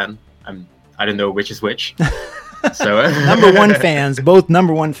 2 fan. I don't know which is which. So number 1 fans, both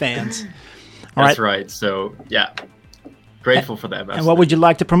number 1 fans. All That's right. So yeah, grateful for them. And what would you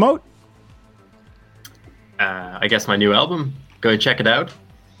like to promote? I guess my new album. Go and check it out.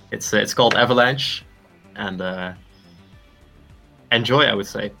 It's called Avalanche, and enjoy, I would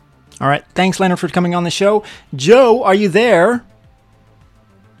say. All right. Thanks, Leonard, for coming on the show. Joe, are you there?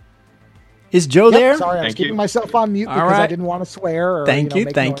 Is Joe there? Sorry, I was keeping myself on mute because I didn't want to swear. Or, thank you.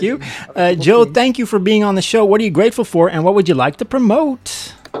 Make Joe, thank you for being on the show. What are you grateful for, and what would you like to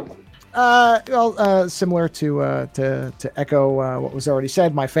promote? Similar to echo what was already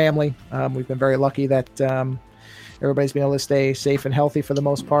said, my family. We've been very lucky that everybody's been able to stay safe and healthy for the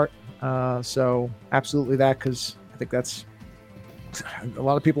most part. So absolutely that, because I think that's a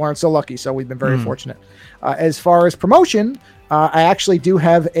lot of people aren't so lucky. So we've been very fortunate. As far as promotion, I actually do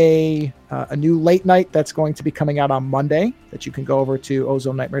have a new late night that's going to be coming out on Monday that you can go over to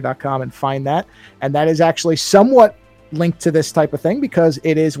ozonenightmare.com and find that. And that is actually somewhat linked to this type of thing because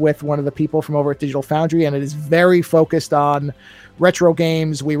it is with one of the people from over at Digital Foundry, and it is very focused on retro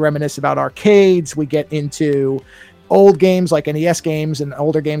games. We reminisce about arcades. We get into old games like NES games and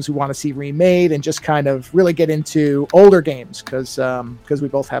older games we want to see remade, and just kind of really get into older games because we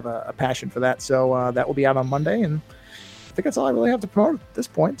both have a passion for that. So that will be out on Monday, and I think that's all I really have to promote at this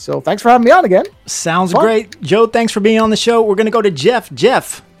point. So thanks for having me on again. Sounds great. Joe, thanks for being on the show. We're going to go to Jeff.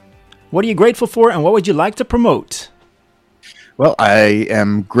 Jeff, what are you grateful for, and what would you like to promote? Well, I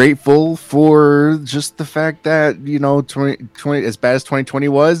am grateful for just the fact that, 2020, as bad as 2020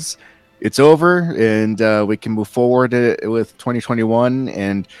 was, it's over, and we can move forward with 2021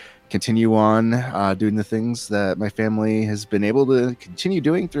 and continue on doing the things that my family has been able to continue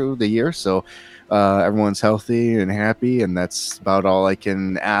doing through the year. So everyone's healthy and happy, and that's about all I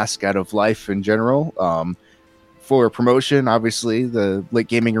can ask out of life in general. For promotion, obviously, the Lit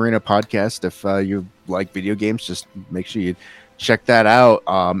Gaming Arena podcast. If you like video games, just make sure you check that out.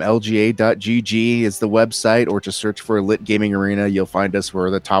 LGA.GG is the website, or just search for Lit Gaming Arena. You'll find us.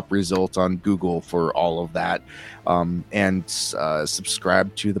 We're the top result on Google for all of that. And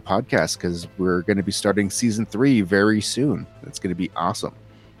subscribe to the podcast because we're going to be starting season 3 very soon. It's going to be awesome.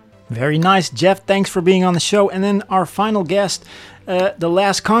 Very nice. Jeff, thanks for being on the show. And then our final guest, the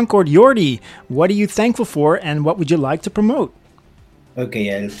Last Concord, Jordi. What are you thankful for, and what would you like to promote?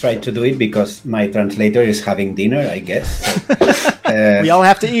 Okay, I'll try to do it because my translator is having dinner, I guess. So, we all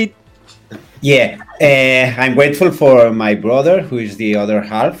have to eat. Yeah, I'm grateful for my brother, who is the other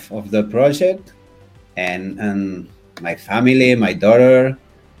half of the project, and my family, my daughter,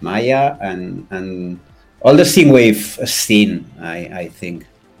 Maya, and all the Synthwave scene, I think.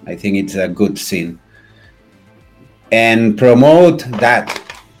 I think it's a good scene. And promote that.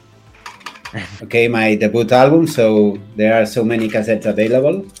 Okay, my debut album. So there are so many cassettes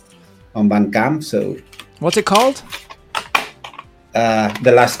available on Bandcamp. So what's it called?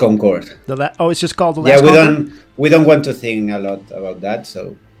 The Last Concord. It's just called The Last Concord? We don't want to think a lot about that.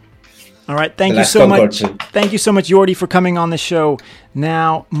 So all right, thank you so much. Thank you so much, Jordi, for coming on the show.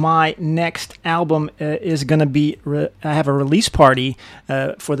 Now, my next album is going to be, I have a release party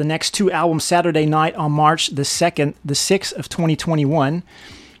for the next 2 albums Saturday night on March the 6th of 2021.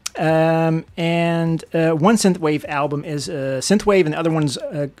 And one Synthwave album is Synthwave, and the other one's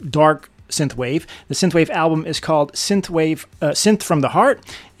Dark Synthwave. The Synthwave album is called Synth from the Heart,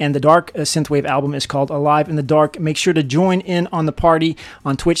 and the Dark Synthwave album is called Alive in the Dark. Make sure to join in on the party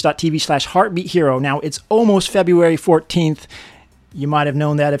on twitch.tv/heartbeathero. Now, it's almost February 14th. You might have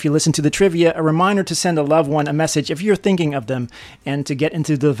known that if you listen to the trivia. A reminder to send a loved one a message if you're thinking of them. And to get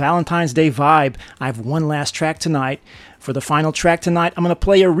into the Valentine's Day vibe, I have one last track tonight. For the final track tonight, I'm going to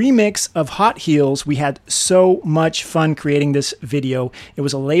play a remix of Hot Heels. We had so much fun creating this video. It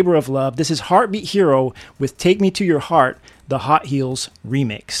was a labor of love. This is Heartbeat Hero with Take Me to Your Heart, the Hot Heels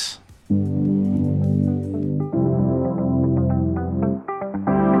remix.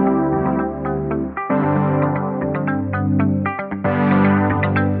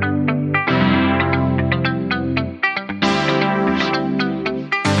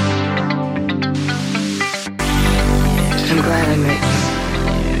 I'm glad I met you.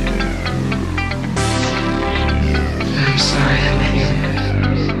 I'm sorry I met you.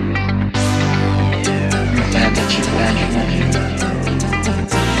 I'm glad that you're glad you met me.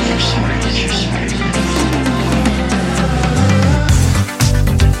 I'm sorry that you're sorry.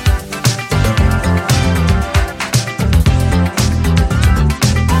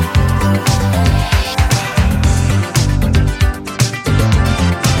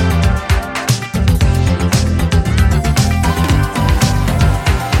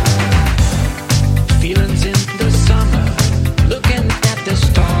 Feelings in the summer, looking at the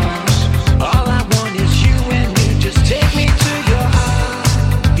stars. All I want is you and me. Just take me to your heart.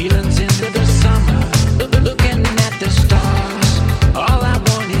 Feelings in the summer, looking at the stars. All I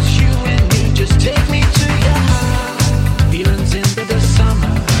want is you and me. Just take me to your heart. Feelings in the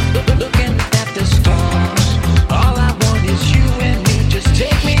summer, looking at the stars. All I want is you and me. Just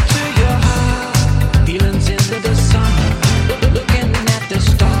take me to your heart. Feelings in the summer, looking at the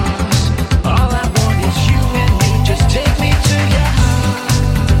stars. All I want is you and me. Just take me to your heart.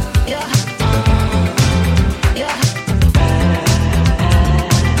 Yeah.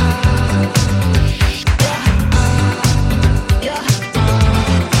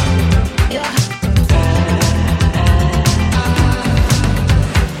 Yeah.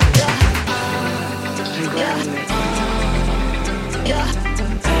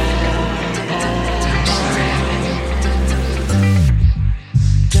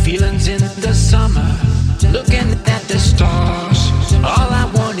 Feelings in the summer, looking at the stars. All I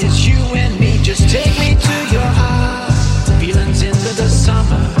want is you and me. Just take me to your heart. Feelings in the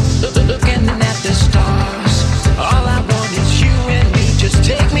summer, looking at the stars. All I want is you and me. Just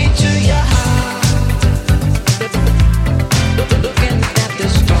take me to your heart. Looking at the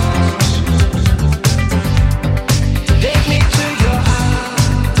stars. Take me to your heart.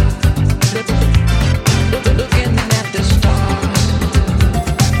 Looking at the stars.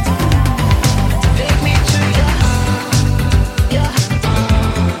 Take me to your heart. Yeah.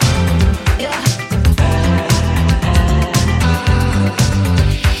 Yeah.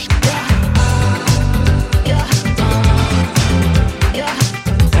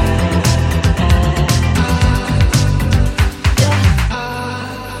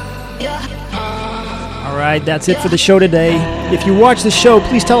 All right, that's it for the show today. If you watch the show,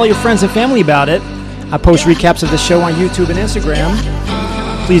 please tell all your friends and family about it. I post recaps of the show on YouTube and Instagram.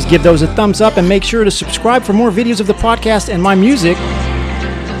 Please give those a thumbs up and make sure to subscribe for more videos of the podcast and my music.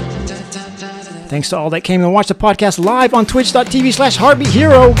 Thanks to all that came and watched the podcast live on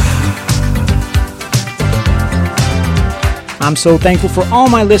twitch.tv/heartbeathero. I'm so thankful for all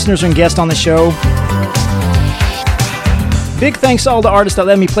my listeners and guests on the show. Big thanks to all the artists that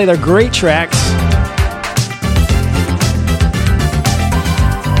let me play their great tracks.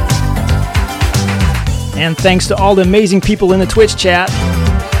 And thanks to all the amazing people in the Twitch chat.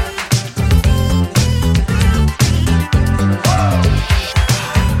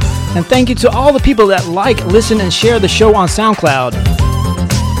 And thank you to all the people that like, listen, and share the show on SoundCloud.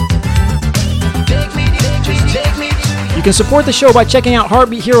 You can support the show by checking out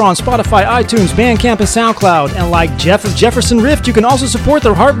Heartbeat Hero on Spotify, iTunes, Bandcamp, and SoundCloud. And like Jeff of Jefferson Rift, you can also support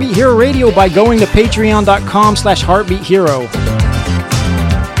the Heartbeat Hero Radio by going to patreon.com/heartbeathero.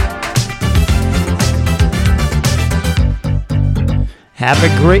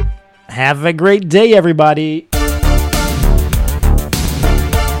 Have a great day, everybody.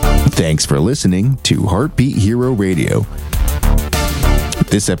 Thanks for listening to Heartbeat Hero Radio.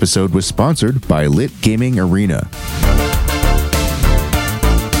 This episode was sponsored by Lit Gaming Arena.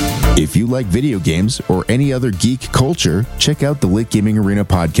 If you like video games or any other geek culture, check out the Lit Gaming Arena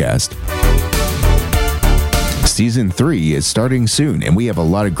podcast. Season 3 is starting soon, and we have a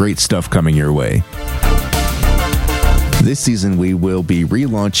lot of great stuff coming your way. This season, we will be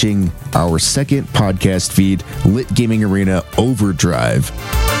relaunching our second podcast feed, Lit Gaming Arena Overdrive,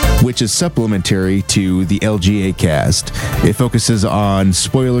 which is supplementary to the LGA cast. It focuses on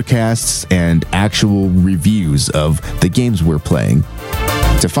spoiler casts and actual reviews of the games we're playing.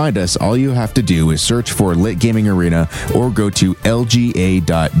 To find us, all you have to do is search for Lit Gaming Arena or go to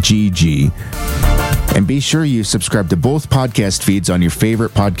lga.gg. And be sure you subscribe to both podcast feeds on your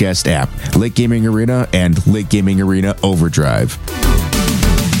favorite podcast app, Lit Gaming Arena and Lit Gaming Arena Overdrive.